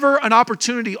there's never an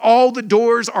opportunity. All the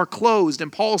doors are closed.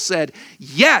 And Paul said,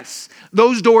 yes,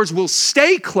 those doors will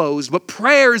stay closed, but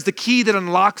prayer is the key that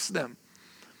unlocks them.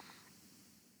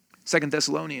 2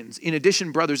 Thessalonians, in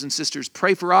addition, brothers and sisters,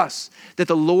 pray for us that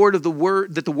the word of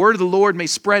the Lord may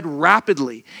spread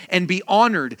rapidly and be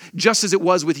honored, just as it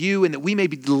was with you, and that we may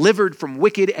be delivered from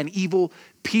wicked and evil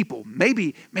people.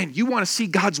 Maybe, man, you want to see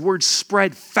God's word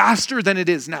spread faster than it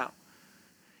is now.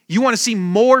 You want to see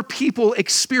more people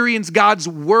experience God's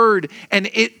word and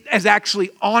it as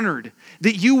actually honored.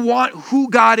 That you want who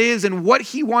God is and what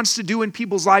he wants to do in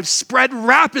people's lives spread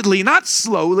rapidly, not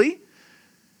slowly. It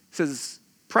says,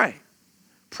 pray.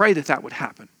 Pray that would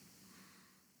happen.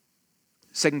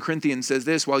 2 Corinthians says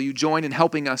this, while you join in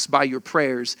helping us by your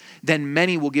prayers, then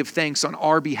many will give thanks on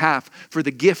our behalf for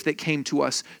the gift that came to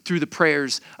us through the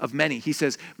prayers of many. He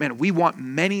says, man, we want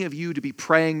many of you to be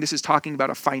praying. This is talking about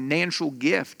a financial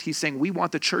gift. He's saying we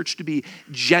want the church to be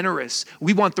generous.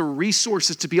 We want the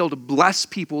resources to be able to bless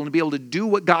people and to be able to do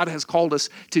what God has called us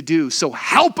to do. So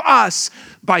help us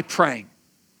by praying.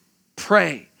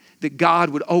 Pray that God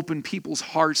would open people's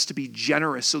hearts to be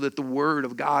generous so that the word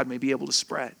of God may be able to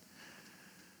spread.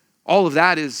 All of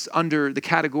that is under the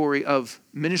category of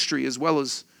ministry as well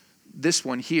as this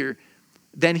one here.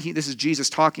 This is Jesus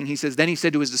talking. He says, then he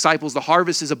said to his disciples, the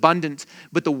harvest is abundant,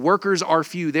 but the workers are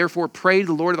few. Therefore, pray to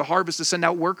the Lord of the harvest to send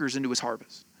out workers into his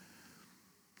harvest.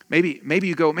 Maybe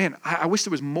you go, man, I wish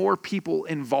there was more people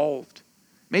involved.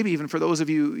 Maybe even for those of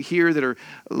you here that are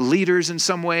leaders in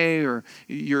some way, or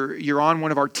you're on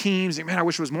one of our teams, man, I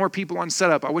wish there was more people on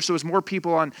setup. I wish there was more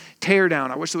people on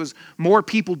teardown. I wish there was more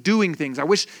people doing things.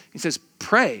 He says,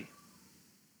 pray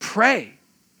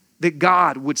that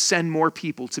God would send more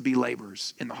people to be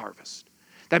laborers in the harvest.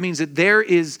 That means that there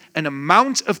is an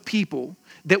amount of people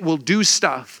that will do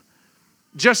stuff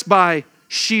just by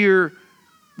sheer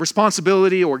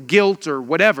responsibility or guilt or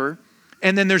whatever.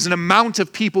 And then there's an amount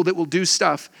of people that will do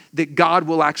stuff that God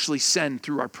will actually send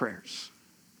through our prayers.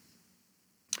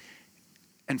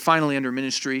 And finally, under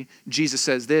ministry, Jesus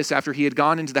says this, after he had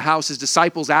gone into the house, his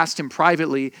disciples asked him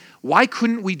privately, why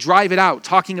couldn't we drive it out?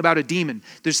 Talking about a demon.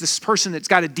 There's this person that's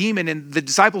got a demon and the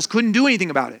disciples couldn't do anything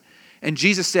about it. And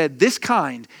Jesus said, this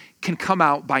kind can come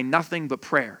out by nothing but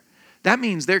prayer. That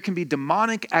means there can be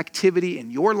demonic activity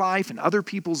in your life and other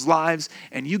people's lives,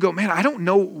 and you go, man, I don't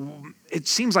know, it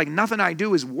seems like nothing I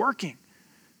do is working.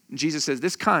 And Jesus says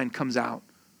this kind comes out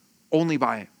only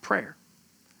by prayer.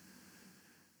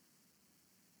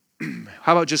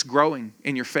 How about just growing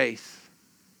in your faith?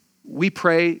 We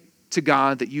pray to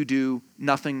God that you do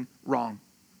nothing wrong.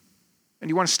 And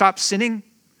you want to stop sinning?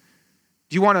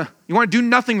 Do you want to do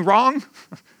nothing wrong?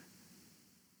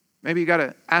 Maybe you got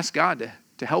to ask God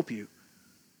to help you.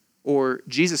 Or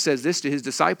Jesus says this to his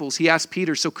disciples. He asked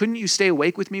Peter, so couldn't you stay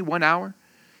awake with me 1 hour?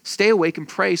 Stay awake and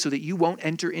pray so that you won't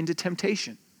enter into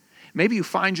temptation. Maybe you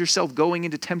find yourself going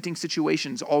into tempting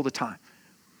situations all the time.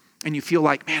 And you feel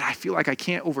like, man, I feel like I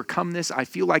can't overcome this. I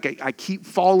feel like I keep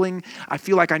falling. I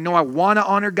feel like I know I want to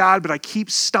honor God, but I keep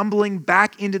stumbling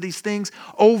back into these things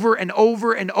over and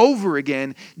over and over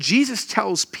again. Jesus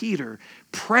tells Peter,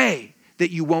 pray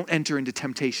that you won't enter into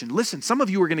temptation. Listen, some of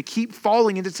you are going to keep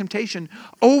falling into temptation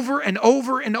over and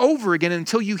over and over again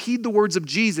until you heed the words of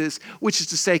Jesus, which is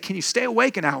to say, can you stay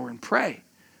awake an hour and pray?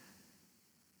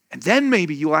 And then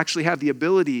maybe you'll actually have the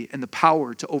ability and the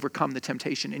power to overcome the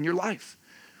temptation in your life.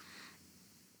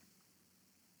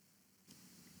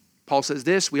 Paul says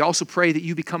this, we also pray that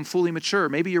you become fully mature.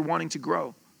 Maybe you're wanting to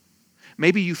grow.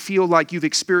 Maybe you feel like you've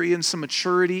experienced some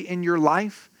maturity in your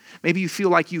life. Maybe you feel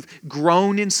like you've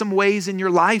grown in some ways in your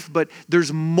life, but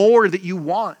there's more that you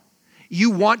want.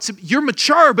 You're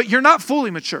mature, but you're not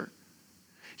fully mature.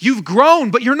 You've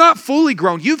grown, but you're not fully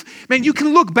grown. You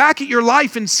can look back at your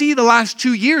life and see the last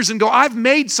 2 years and go, I've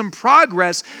made some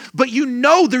progress, but you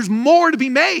know there's more to be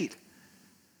made.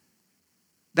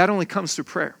 That only comes through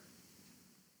prayer.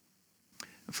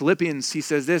 In Philippians, he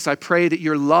says this, I pray that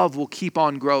your love will keep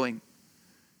on growing.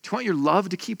 Do you want your love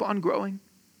to keep on growing?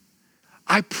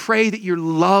 I pray that your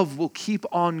love will keep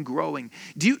on growing.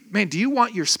 Do you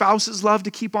want your spouse's love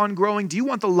to keep on growing? Do you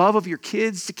want the love of your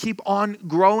kids to keep on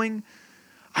growing?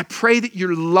 I pray that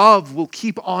your love will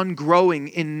keep on growing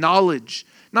in knowledge,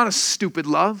 not a stupid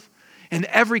love, and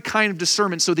every kind of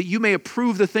discernment so that you may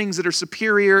approve the things that are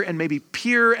superior and may be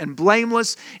pure and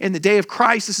blameless in the day of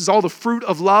Christ. This is all the fruit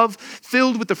of love,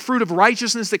 filled with the fruit of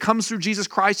righteousness that comes through Jesus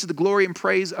Christ to the glory and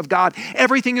praise of God.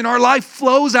 Everything in our life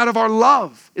flows out of our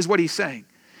love, is what he's saying.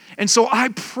 And so I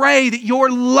pray that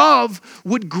your love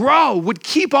would grow, would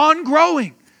keep on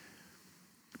growing.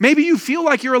 Maybe you feel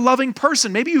like you're a loving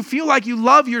person. Maybe you feel like you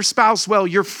love your spouse well,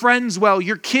 your friends well,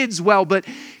 your kids well, but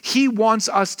he wants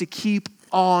us to keep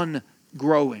on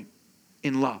growing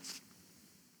in love.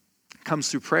 It comes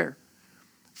through prayer.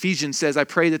 Ephesians says, I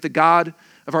pray that the God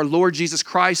of our Lord Jesus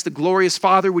Christ, the glorious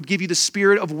Father, would give you the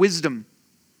spirit of wisdom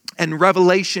and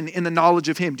revelation in the knowledge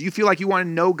of him. Do you feel like you want to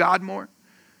know God more?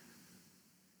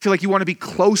 Feel like you want to be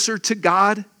closer to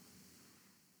God?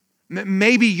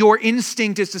 Maybe your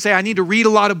instinct is to say, I need to read a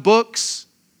lot of books.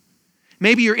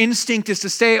 Maybe your instinct is to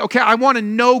say, okay, I want to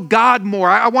know God more.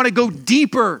 I want to go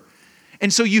deeper.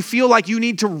 And so you feel like you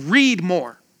need to read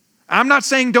more. I'm not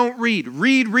saying don't read.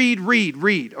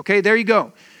 Read. Okay, there you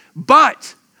go.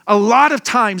 But a lot of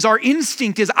times our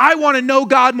instinct is, I want to know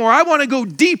God more. I want to go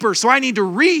deeper, so I need to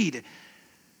read.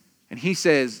 And he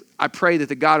says, I pray that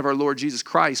the God of our Lord Jesus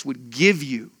Christ would give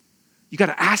you. You got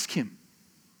to ask him.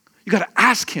 You got to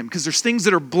ask him because there's things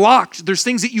that are blocked. There's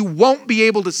things that you won't be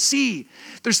able to see.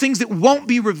 There's things that won't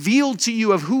be revealed to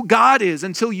you of who God is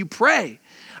until you pray.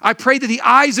 I pray that the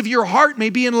eyes of your heart may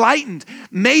be enlightened.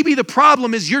 Maybe the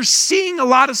problem is you're seeing a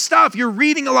lot of stuff. You're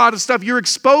reading a lot of stuff. You're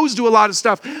exposed to a lot of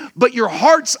stuff. But your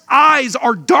heart's eyes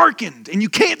are darkened and you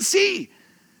can't see.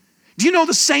 Do you know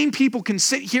the same people can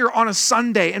sit here on a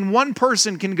Sunday and one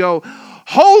person can go,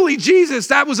 holy Jesus,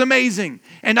 that was amazing.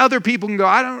 And other people can go,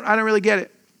 I don't really get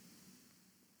it.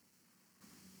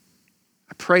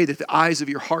 I pray that the eyes of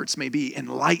your hearts may be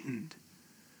enlightened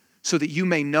so that you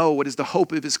may know what is the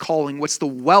hope of his calling, what's the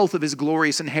wealth of his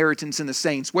glorious inheritance in the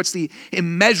saints, what's the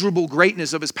immeasurable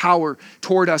greatness of his power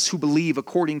toward us who believe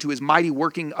according to his mighty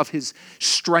working of his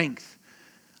strength.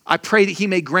 I pray that he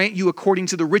may grant you according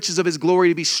to the riches of his glory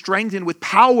to be strengthened with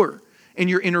power in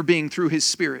your inner being through his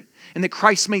Spirit, and that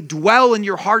Christ may dwell in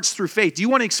your hearts through faith. Do you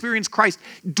want to experience Christ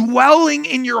dwelling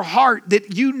in your heart,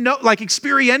 that you know, like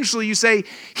experientially you say,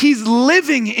 he's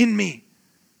living in me?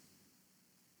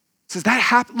 Does that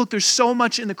happen? Look, there's so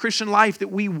much in the Christian life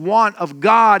that we want of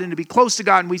God and to be close to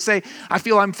God. And we say, I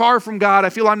feel I'm far from God. I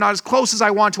feel I'm not as close as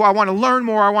I want to. I want to learn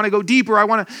more. I want to go deeper.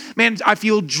 I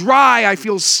feel dry. I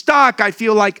feel stuck. I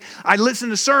feel like I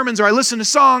listen to sermons or I listen to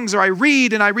songs or I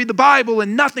read the Bible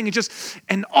and nothing.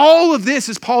 And all of this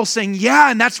is Paul saying, yeah,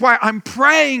 and that's why I'm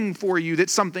praying for you that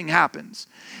something happens.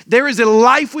 There is a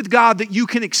life with God that you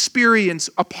can experience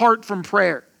apart from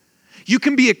prayer. You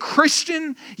can be a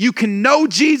Christian, you can know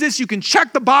Jesus, you can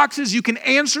check the boxes, you can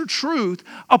answer truth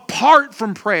apart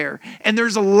from prayer. And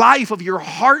there's a life of your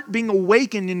heart being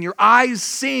awakened and your eyes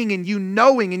seeing and you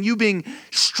knowing and you being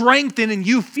strengthened and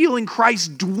you feeling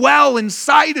Christ dwell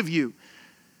inside of you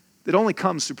that only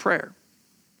comes through prayer.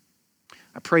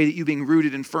 I pray that you being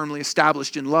rooted and firmly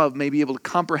established in love may be able to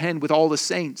comprehend with all the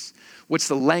saints what's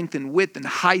the length and width and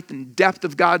height and depth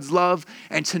of God's love,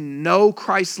 and to know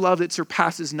Christ's love that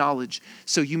surpasses knowledge,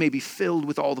 so you may be filled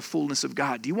with all the fullness of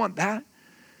God. Do you want that?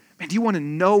 Man, do you want to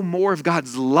know more of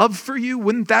God's love for you?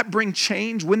 Wouldn't that bring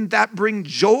change? Wouldn't that bring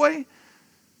joy?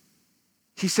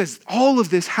 He says all of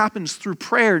this happens through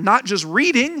prayer, not just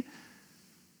reading.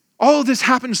 All of this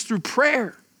happens through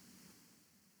prayer.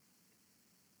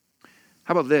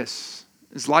 How about this?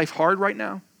 Is life hard right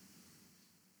now?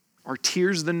 Are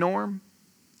tears the norm?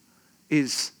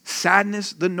 Is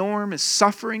sadness the norm? Is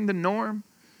suffering the norm?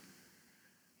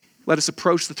 Let us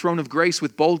approach the throne of grace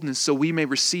with boldness so we may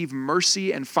receive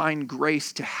mercy and find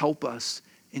grace to help us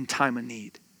in time of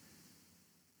need.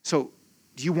 So,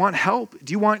 do you want help?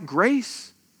 Do you want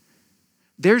grace?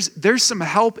 There's some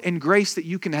help and grace that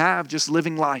you can have just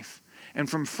living life, and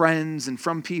from friends and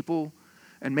from people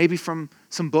and maybe from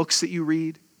some books that you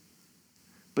read.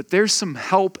 But there's some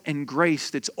help and grace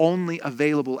that's only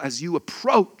available as you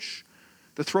approach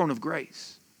the the throne of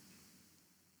grace.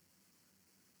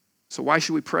 So why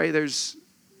should we pray? There's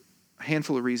a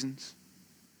handful of reasons.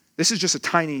 This is just a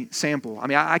tiny sample. I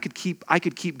mean, I could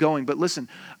keep going, but listen,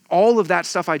 all of that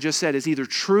stuff I just said is either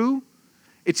true.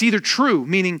 It's either true,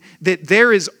 meaning that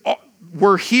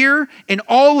we're here and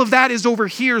all of that is over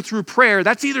here through prayer.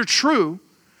 That's either true,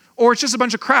 or it's just a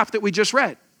bunch of crap that we just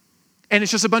read. And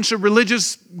it's just a bunch of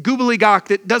religious gobbledygook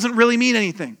that doesn't really mean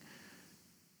anything.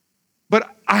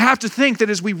 But I have to think that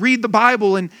as we read the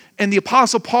Bible and the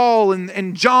Apostle Paul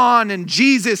and John and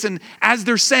Jesus, and as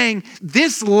they're saying,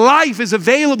 this life is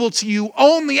available to you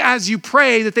only as you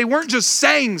pray, that they weren't just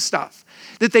saying stuff,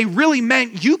 that they really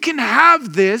meant you can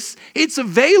have this, it's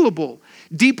available.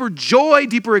 Deeper joy,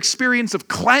 deeper experience of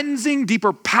cleansing,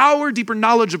 deeper power, deeper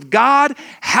knowledge of God,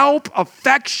 help,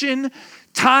 affection,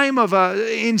 time of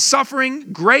in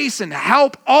suffering, grace and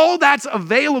help, all that's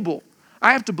available.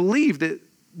 I have to believe that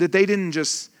they didn't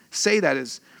just say that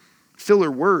as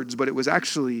filler words, but it was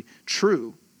actually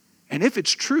true. And if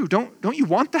it's true, don't you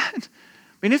want that?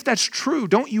 I mean, if that's true,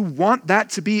 don't you want that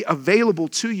to be available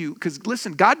to you? Because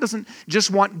listen, God doesn't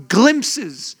just want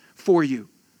glimpses for you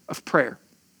of prayer.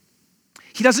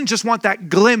 He doesn't just want that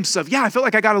glimpse of, I felt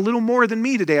like I got a little more than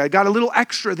me today. I got a little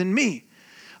extra than me.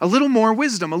 A little more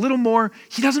wisdom, a little more.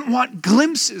 He doesn't want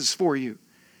glimpses for you.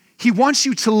 He wants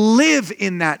you to live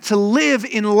in that, to live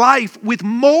in life with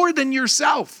more than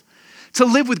yourself, to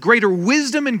live with greater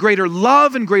wisdom and greater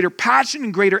love and greater passion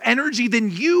and greater energy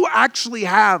than you actually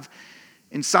have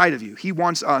inside of you. He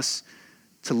wants us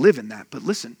to live in that. But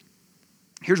listen,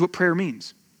 here's what prayer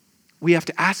means. We have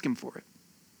to ask him for it.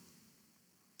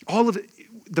 All of it,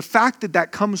 the fact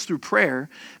that comes through prayer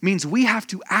means we have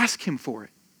to ask him for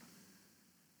it.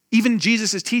 Even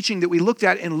Jesus' teaching that we looked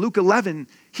at in Luke 11,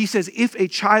 he says, if a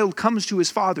child comes to his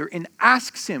father and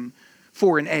asks him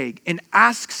for an egg and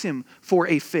asks him for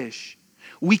a fish,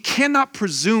 we cannot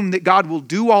presume that God will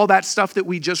do all that stuff that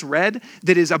we just read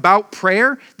that is about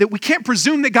prayer, that we can't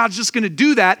presume that God's just going to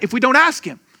do that if we don't ask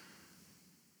him.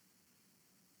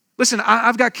 Listen,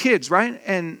 I've got kids, right?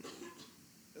 And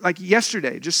like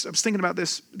yesterday, I was thinking about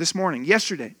this morning.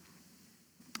 Yesterday,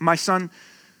 my son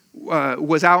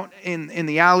was out in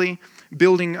the alley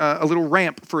building a little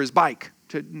ramp for his bike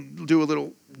to do a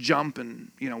little jump and,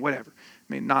 whatever.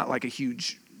 I mean, not like a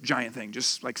huge giant thing,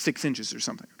 just like 6 inches or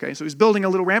something, okay? So he's building a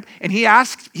little ramp, and he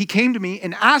came to me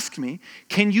and asked me,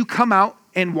 can you come out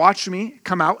and watch me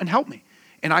come out and help me?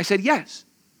 And I said, yes.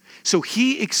 So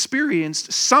he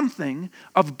experienced something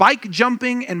of bike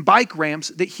jumping and bike ramps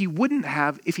that he wouldn't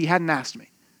have if he hadn't asked me.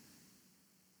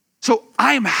 So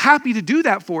I am happy to do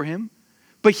that for him,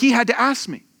 but he had to ask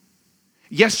me.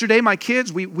 Yesterday, my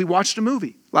kids, we watched a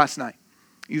movie last night.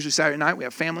 Usually Saturday night, we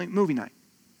have family movie night.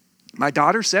 My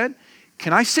daughter said,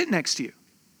 can I sit next to you?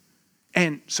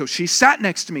 And so she sat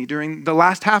next to me during the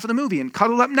last half of the movie and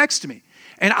cuddled up next to me.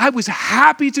 And I was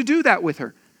happy to do that with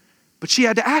her, but she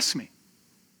had to ask me.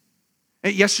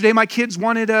 And yesterday, my kids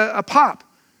wanted a pop.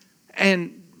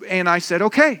 And I said,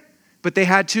 okay, but they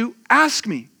had to ask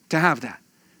me to have that.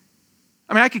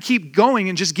 I mean, I could keep going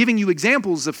and just giving you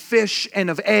examples of fish and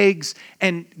of eggs,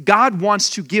 and God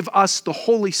wants to give us the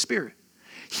Holy Spirit.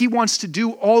 He wants to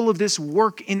do all of this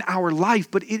work in our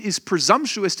life, but it is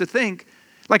presumptuous to think,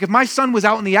 like if my son was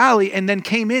out in the alley and then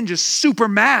came in just super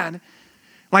mad,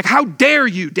 like, how dare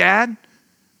you, Dad?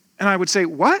 And I would say,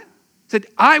 what? Said,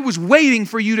 I was waiting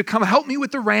for you to come help me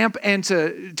with the ramp and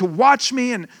to watch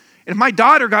me, and if my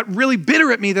daughter got really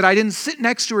bitter at me that I didn't sit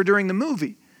next to her during the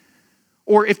movie.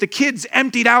 Or if the kids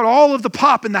emptied out all of the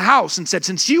pop in the house and said,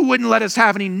 since you wouldn't let us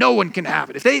have any, no one can have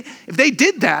it. If they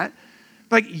did that,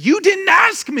 like, you didn't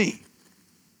ask me.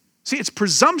 See, it's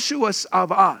presumptuous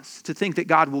of us to think that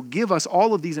God will give us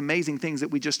all of these amazing things that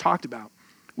we just talked about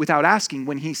without asking,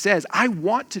 when he says, I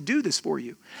want to do this for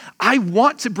you. I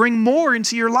want to bring more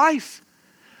into your life.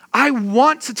 I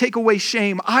want to take away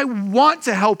shame. I want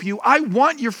to help you. I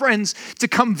want your friends to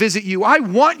come visit you. I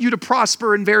want you to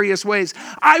prosper in various ways.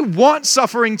 I want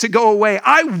suffering to go away.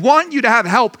 I want you to have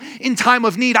help in time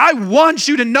of need. I want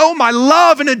you to know my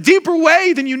love in a deeper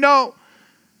way than you know.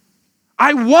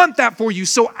 I want that for you,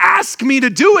 so ask me to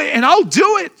do it and I'll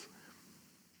do it.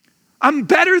 I'm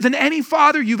better than any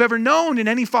father you've ever known and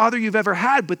any father you've ever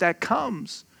had, but that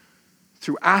comes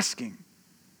through asking.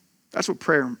 That's what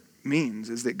prayer means,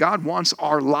 is that God wants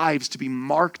our lives to be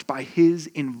marked by his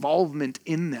involvement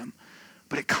in them.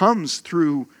 But it comes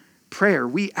through prayer.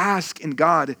 We ask and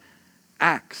God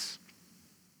acts.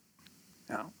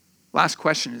 Now, last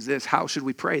question is this: how should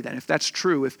we pray then? If that's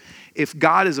true, if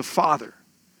God is a father,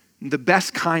 the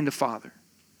best kind of father,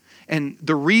 And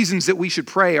the reasons that we should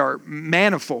pray are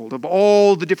manifold of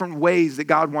all the different ways that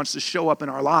God wants to show up in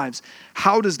our lives.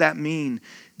 How does that mean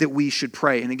that we should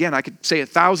pray? And again, I could say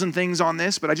 1,000 things on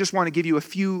this, but I just want to give you a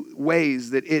few ways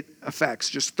that it affects.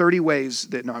 Just 30 ways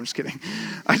that, no, I'm just kidding.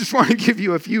 I just want to give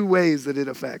you a few ways that it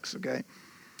affects, okay?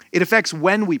 It affects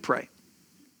when we pray.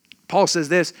 Paul says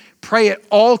this, pray at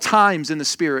all times in the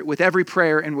Spirit with every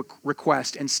prayer and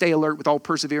request, and stay alert with all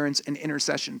perseverance and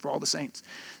intercession for all the saints.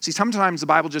 See, sometimes the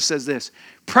Bible just says this,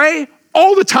 pray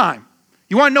all the time.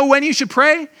 You want to know when you should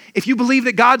pray? If you believe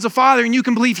that God's a Father and you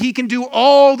can believe He can do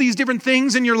all these different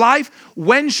things in your life,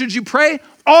 when should you pray?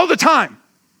 All the time.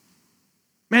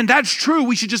 Man, that's true.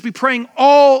 We should just be praying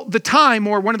all the time.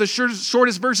 Or one of the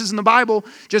shortest verses in the Bible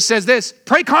just says this,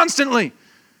 pray constantly.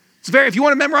 If you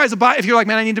want to memorize the Bible, if you're like,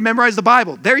 man, I need to memorize the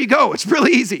Bible, there you go. It's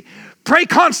really easy. Pray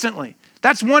constantly.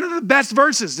 That's one of the best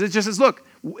verses. It just says, look,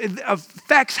 it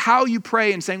affects how you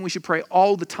pray and saying we should pray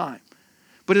all the time.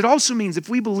 But it also means if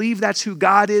we believe that's who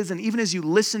God is, and even as you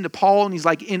listen to Paul and he's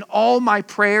like, in all my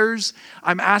prayers,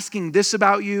 I'm asking this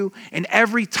about you. And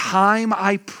every time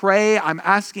I pray, I'm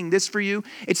asking this for you.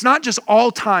 It's not just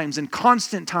all times and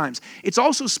constant times. It's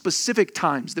also specific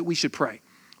times that we should pray.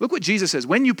 Look what Jesus says.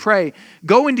 When you pray,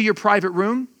 go into your private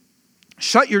room,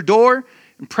 shut your door,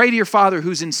 and pray to your Father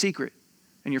who's in secret.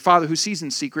 And your Father who sees in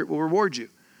secret will reward you.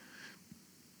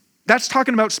 That's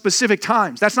talking about specific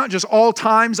times. That's not just all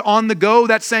times on the go.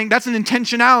 That's saying that's an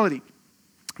intentionality.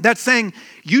 That's saying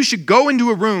you should go into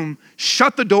a room,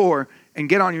 shut the door, and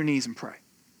get on your knees and pray.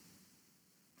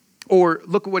 Or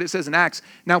look at what it says in Acts.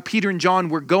 Now Peter and John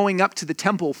were going up to the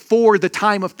temple for the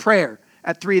time of prayer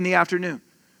at 3 p.m.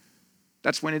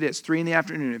 That's when it is, 3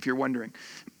 p.m, if you're wondering.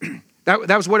 That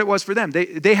was what it was for them.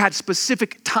 They had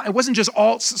specific time. It wasn't just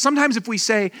all. Sometimes if we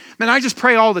say, man, I just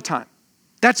pray all the time.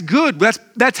 That's good.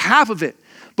 That's half of it.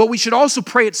 But we should also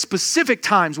pray at specific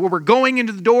times where we're going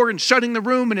into the door and shutting the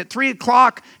room, and at 3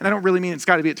 o'clock, and I don't really mean it's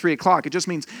got to be at 3 o'clock. It just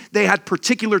means they had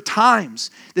particular times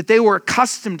that they were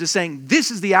accustomed to saying, this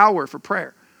is the hour for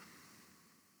prayer.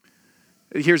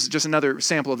 Here's just another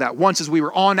sample of that. Once as we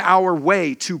were on our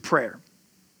way to prayer.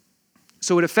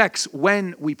 So it affects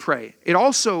when we pray. It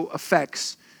also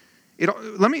affects,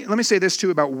 let me say this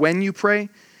too about when you pray.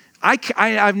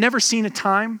 I've never seen a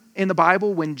time in the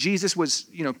Bible when Jesus was,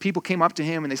 people came up to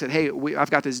him and they said, hey, I've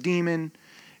got this demon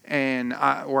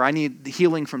or I need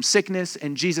healing from sickness.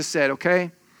 And Jesus said,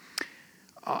 okay,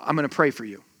 I'm going to pray for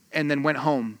you. And then went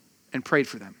home and prayed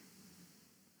for them.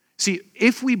 See,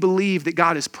 if we believe that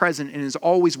God is present and is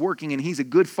always working and he's a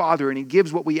good father and he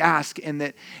gives what we ask and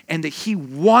that he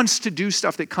wants to do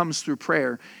stuff that comes through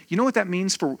prayer, you know what that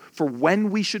means for when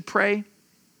we should pray?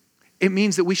 It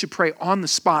means that we should pray on the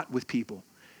spot with people.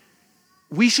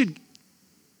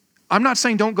 I'm not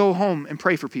saying don't go home and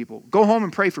pray for people. Go home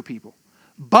and pray for people.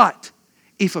 But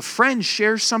if a friend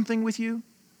shares something with you,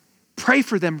 pray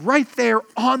for them right there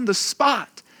on the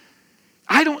spot.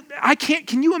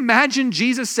 Can you imagine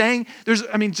Jesus saying,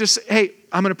 hey,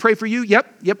 I'm going to pray for you.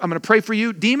 Yep, I'm going to pray for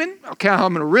you. Demon, okay,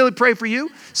 I'm going to really pray for you.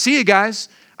 See you guys.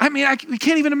 We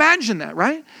can't even imagine that,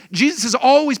 right? Jesus is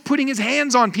always putting his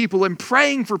hands on people and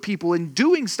praying for people and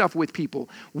doing stuff with people.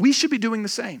 We should be doing the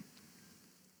same.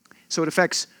 So it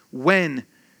affects when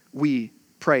we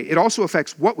pray. It also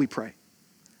affects what we pray.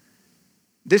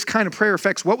 This kind of prayer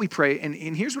affects what we pray. And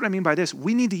here's what I mean by this.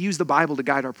 We need to use the Bible to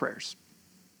guide our prayers.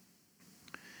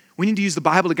 We need to use the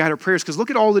Bible to guide our prayers because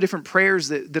look at all the different prayers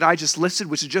that I just listed,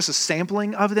 which is just a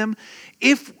sampling of them.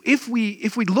 If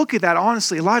we look at that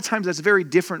honestly, a lot of times that's very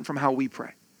different from how we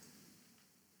pray.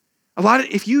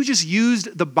 If you just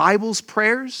used the Bible's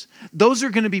prayers, those are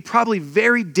going to be probably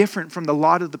very different from a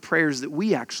lot of the prayers that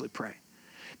we actually pray.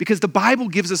 Because the Bible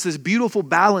gives us this beautiful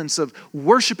balance of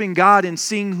worshiping God and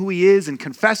seeing who he is and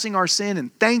confessing our sin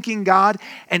and thanking God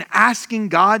and asking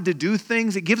God to do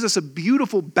things. It gives us a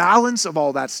beautiful balance of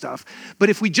all that stuff. But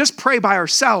if we just pray by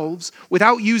ourselves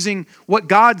without using what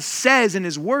God says in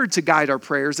his word to guide our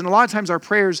prayers, then a lot of times our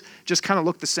prayers just kind of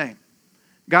look the same.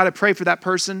 God, I pray for that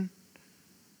person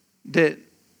that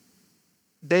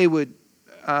they would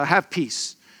have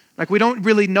peace. Like we don't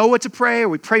really know what to pray, or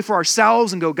we pray for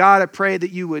ourselves and go, God, I pray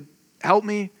that you would help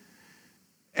me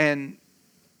and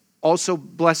also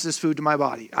bless this food to my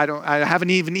body. I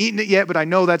haven't even eaten it yet, but I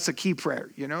know that's a key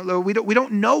prayer. We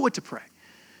don't know what to pray.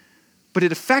 But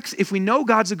it affects, if we know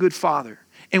God's a good father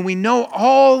and we know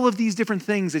all of these different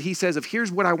things that he says of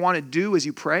here's what I want to do as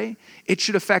you pray, it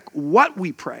should affect what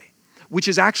we pray, which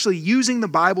is actually using the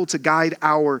Bible to guide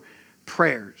our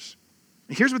prayers.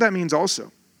 And here's what that means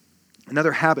also.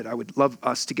 Another habit I would love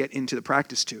us to get into the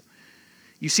practice to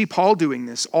You see Paul doing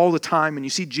this all the time, and you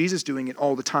see Jesus doing it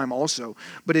all the time also.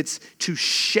 But it's to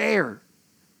share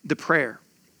the prayer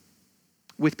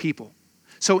with people.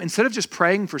 So instead of just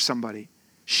praying for somebody,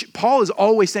 Paul is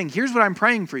always saying, here's what I'm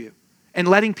praying for you, and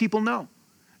letting people know.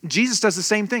 Jesus does the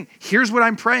same thing. Here's what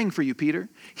I'm praying for you, Peter.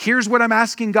 Here's what I'm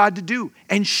asking God to do,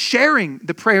 and sharing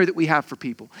the prayer that we have for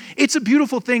people. It's a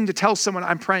beautiful thing to tell someone,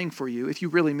 I'm praying for you, if you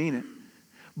really mean it.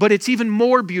 But it's even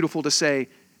more beautiful to say,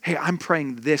 hey, I'm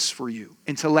praying this for you,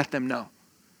 and to let them know.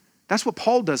 That's what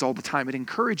Paul does all the time. It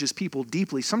encourages people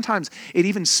deeply. Sometimes it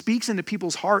even speaks into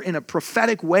people's heart in a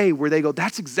prophetic way where they go,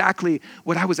 that's exactly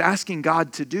what I was asking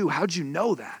God to do. How'd you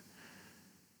know that?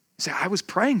 You say, I was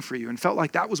praying for you and felt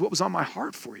like that was what was on my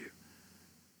heart for you.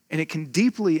 And it can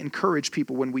deeply encourage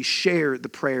people when we share the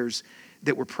prayers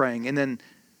that we're praying. And then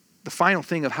the final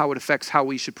thing of how it affects how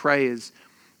we should pray is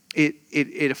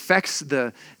it affects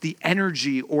the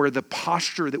energy or the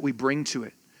posture that we bring to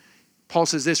it. Paul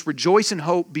says this, rejoice in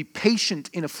hope, be patient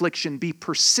in affliction, be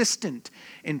persistent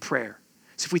in prayer.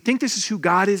 So if we think this is who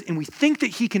God is and we think that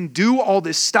he can do all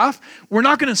this stuff, we're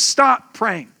not going to stop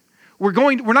praying. We're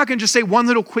not going to just say one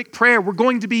little quick prayer. We're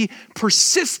going to be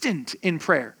persistent in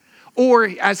prayer. Or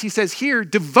as he says here,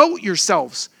 devote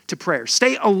yourselves to prayer.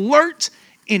 Stay alert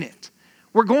in it.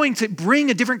 We're going to bring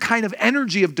a different kind of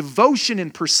energy of devotion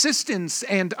and persistence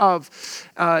and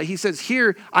he says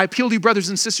here, I appeal to you, brothers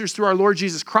and sisters, through our Lord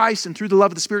Jesus Christ and through the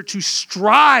love of the Spirit, to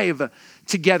strive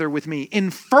together with me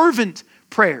in fervent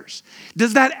prayers.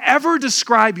 Does that ever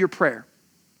describe your prayer?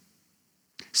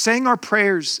 Saying our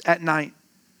prayers at night,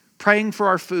 praying for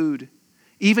our food,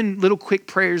 even little quick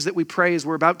prayers that we pray as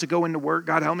we're about to go into work.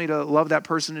 God, help me to love that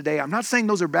person today. I'm not saying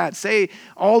those are bad. Say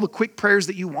all the quick prayers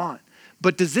that you want.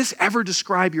 But does this ever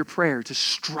describe your prayer? To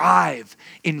strive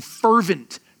in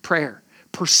fervent prayer,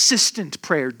 persistent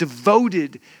prayer,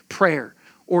 devoted prayer.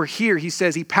 Or here he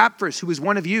says, Epaphras, who is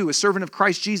one of you, a servant of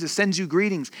Christ Jesus, sends you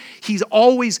greetings. He's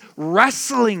always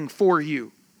wrestling for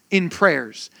you in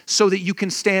prayers so that you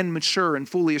can stand mature and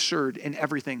fully assured in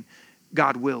everything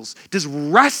God wills. Does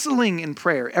wrestling in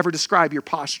prayer ever describe your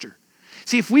posture?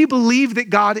 See, if we believe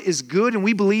that God is good and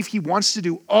we believe he wants to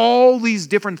do all these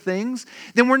different things,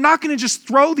 then we're not going to just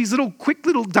throw these little quick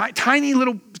little tiny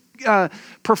little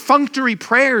perfunctory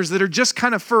prayers that are just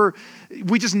kind of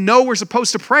we just know we're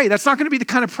supposed to pray. That's not going to be the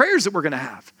kind of prayers that we're going to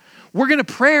have. We're going to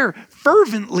pray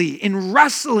fervently in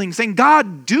wrestling, saying,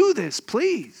 God, do this,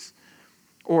 please.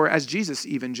 Or as Jesus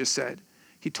even just said,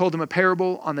 he told them a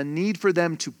parable on the need for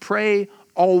them to pray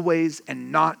always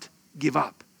and not give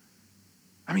up.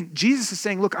 I mean, Jesus is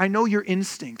saying, look, I know your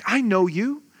instinct. I know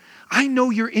you. I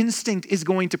know your instinct is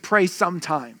going to pray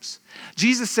sometimes.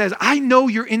 Jesus says, I know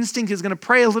your instinct is going to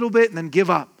pray a little bit and then give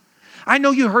up. I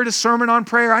know you heard a sermon on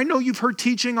prayer. I know you've heard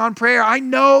teaching on prayer. I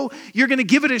know you're going to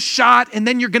give it a shot and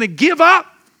then you're going to give up.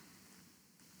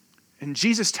 And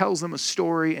Jesus tells them a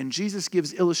story, and Jesus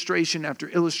gives illustration after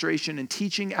illustration and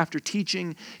teaching after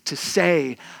teaching to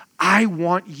say, I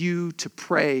want you to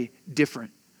pray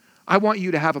different. I want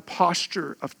you to have a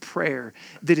posture of prayer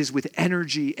that is with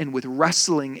energy and with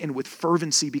wrestling and with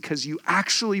fervency, because you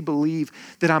actually believe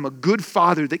that I'm a good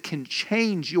father that can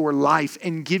change your life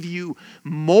and give you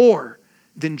more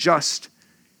than just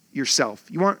yourself.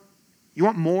 You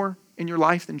want more in your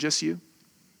life than just you?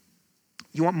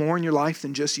 You want more in your life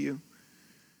than just you?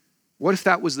 What if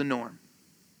that was the norm?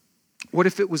 What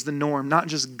if it was the norm, not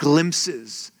just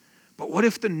glimpses, but what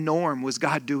if the norm was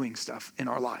God doing stuff in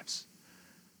our lives?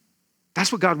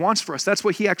 That's what God wants for us. That's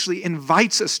what he actually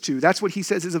invites us to. That's what he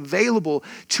says is available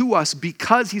to us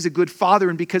because he's a good father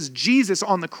and because Jesus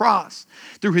on the cross,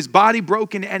 through his body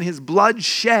broken and his blood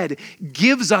shed,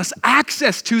 gives us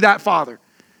access to that father.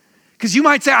 Because you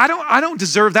might say, I don't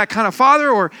deserve that kind of father,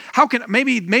 or how can,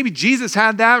 maybe Jesus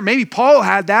had that, or maybe Paul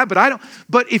had that, but I don't.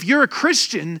 But if you're a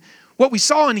Christian, what we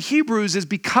saw in Hebrews is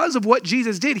because of what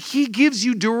Jesus did, he gives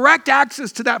you direct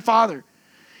access to that father.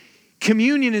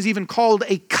 Communion is even called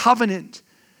a covenant,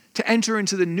 to enter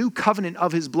into the new covenant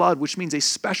of his blood, which means a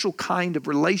special kind of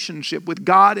relationship with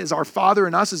God as our father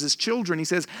and us as his children. He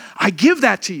says, I give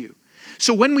that to you.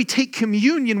 So when we take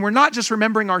communion, we're not just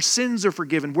remembering our sins are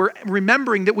forgiven. We're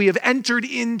remembering that we have entered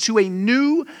into a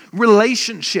new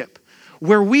relationship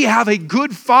where we have a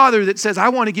good father that says, I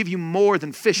want to give you more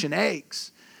than fish and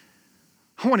eggs.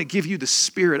 I want to give you the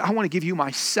Spirit. I want to give you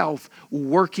myself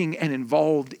working and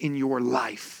involved in your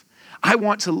life. I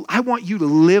want you to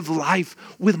live life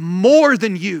with more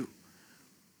than you.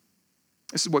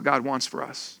 This is what God wants for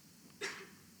us.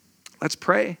 Let's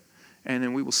pray, and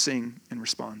then we will sing in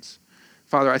response.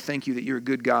 Father, I thank you that you're a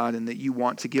good God and that you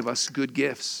want to give us good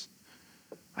gifts.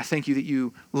 I thank you that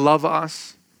you love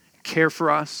us, care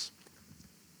for us.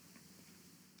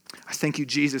 I thank you,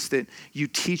 Jesus, that you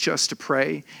teach us to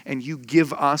pray and you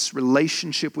give us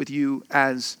relationship with you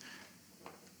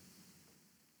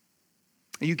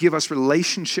you give us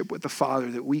relationship with the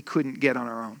Father that we couldn't get on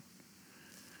our own.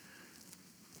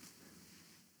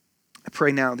 I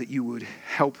pray now that you would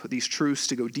help these truths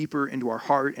to go deeper into our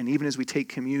heart, and even as we take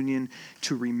communion,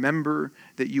 to remember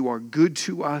that you are good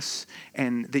to us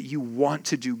and that you want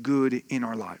to do good in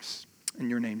our lives. In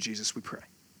your name, Jesus, we pray.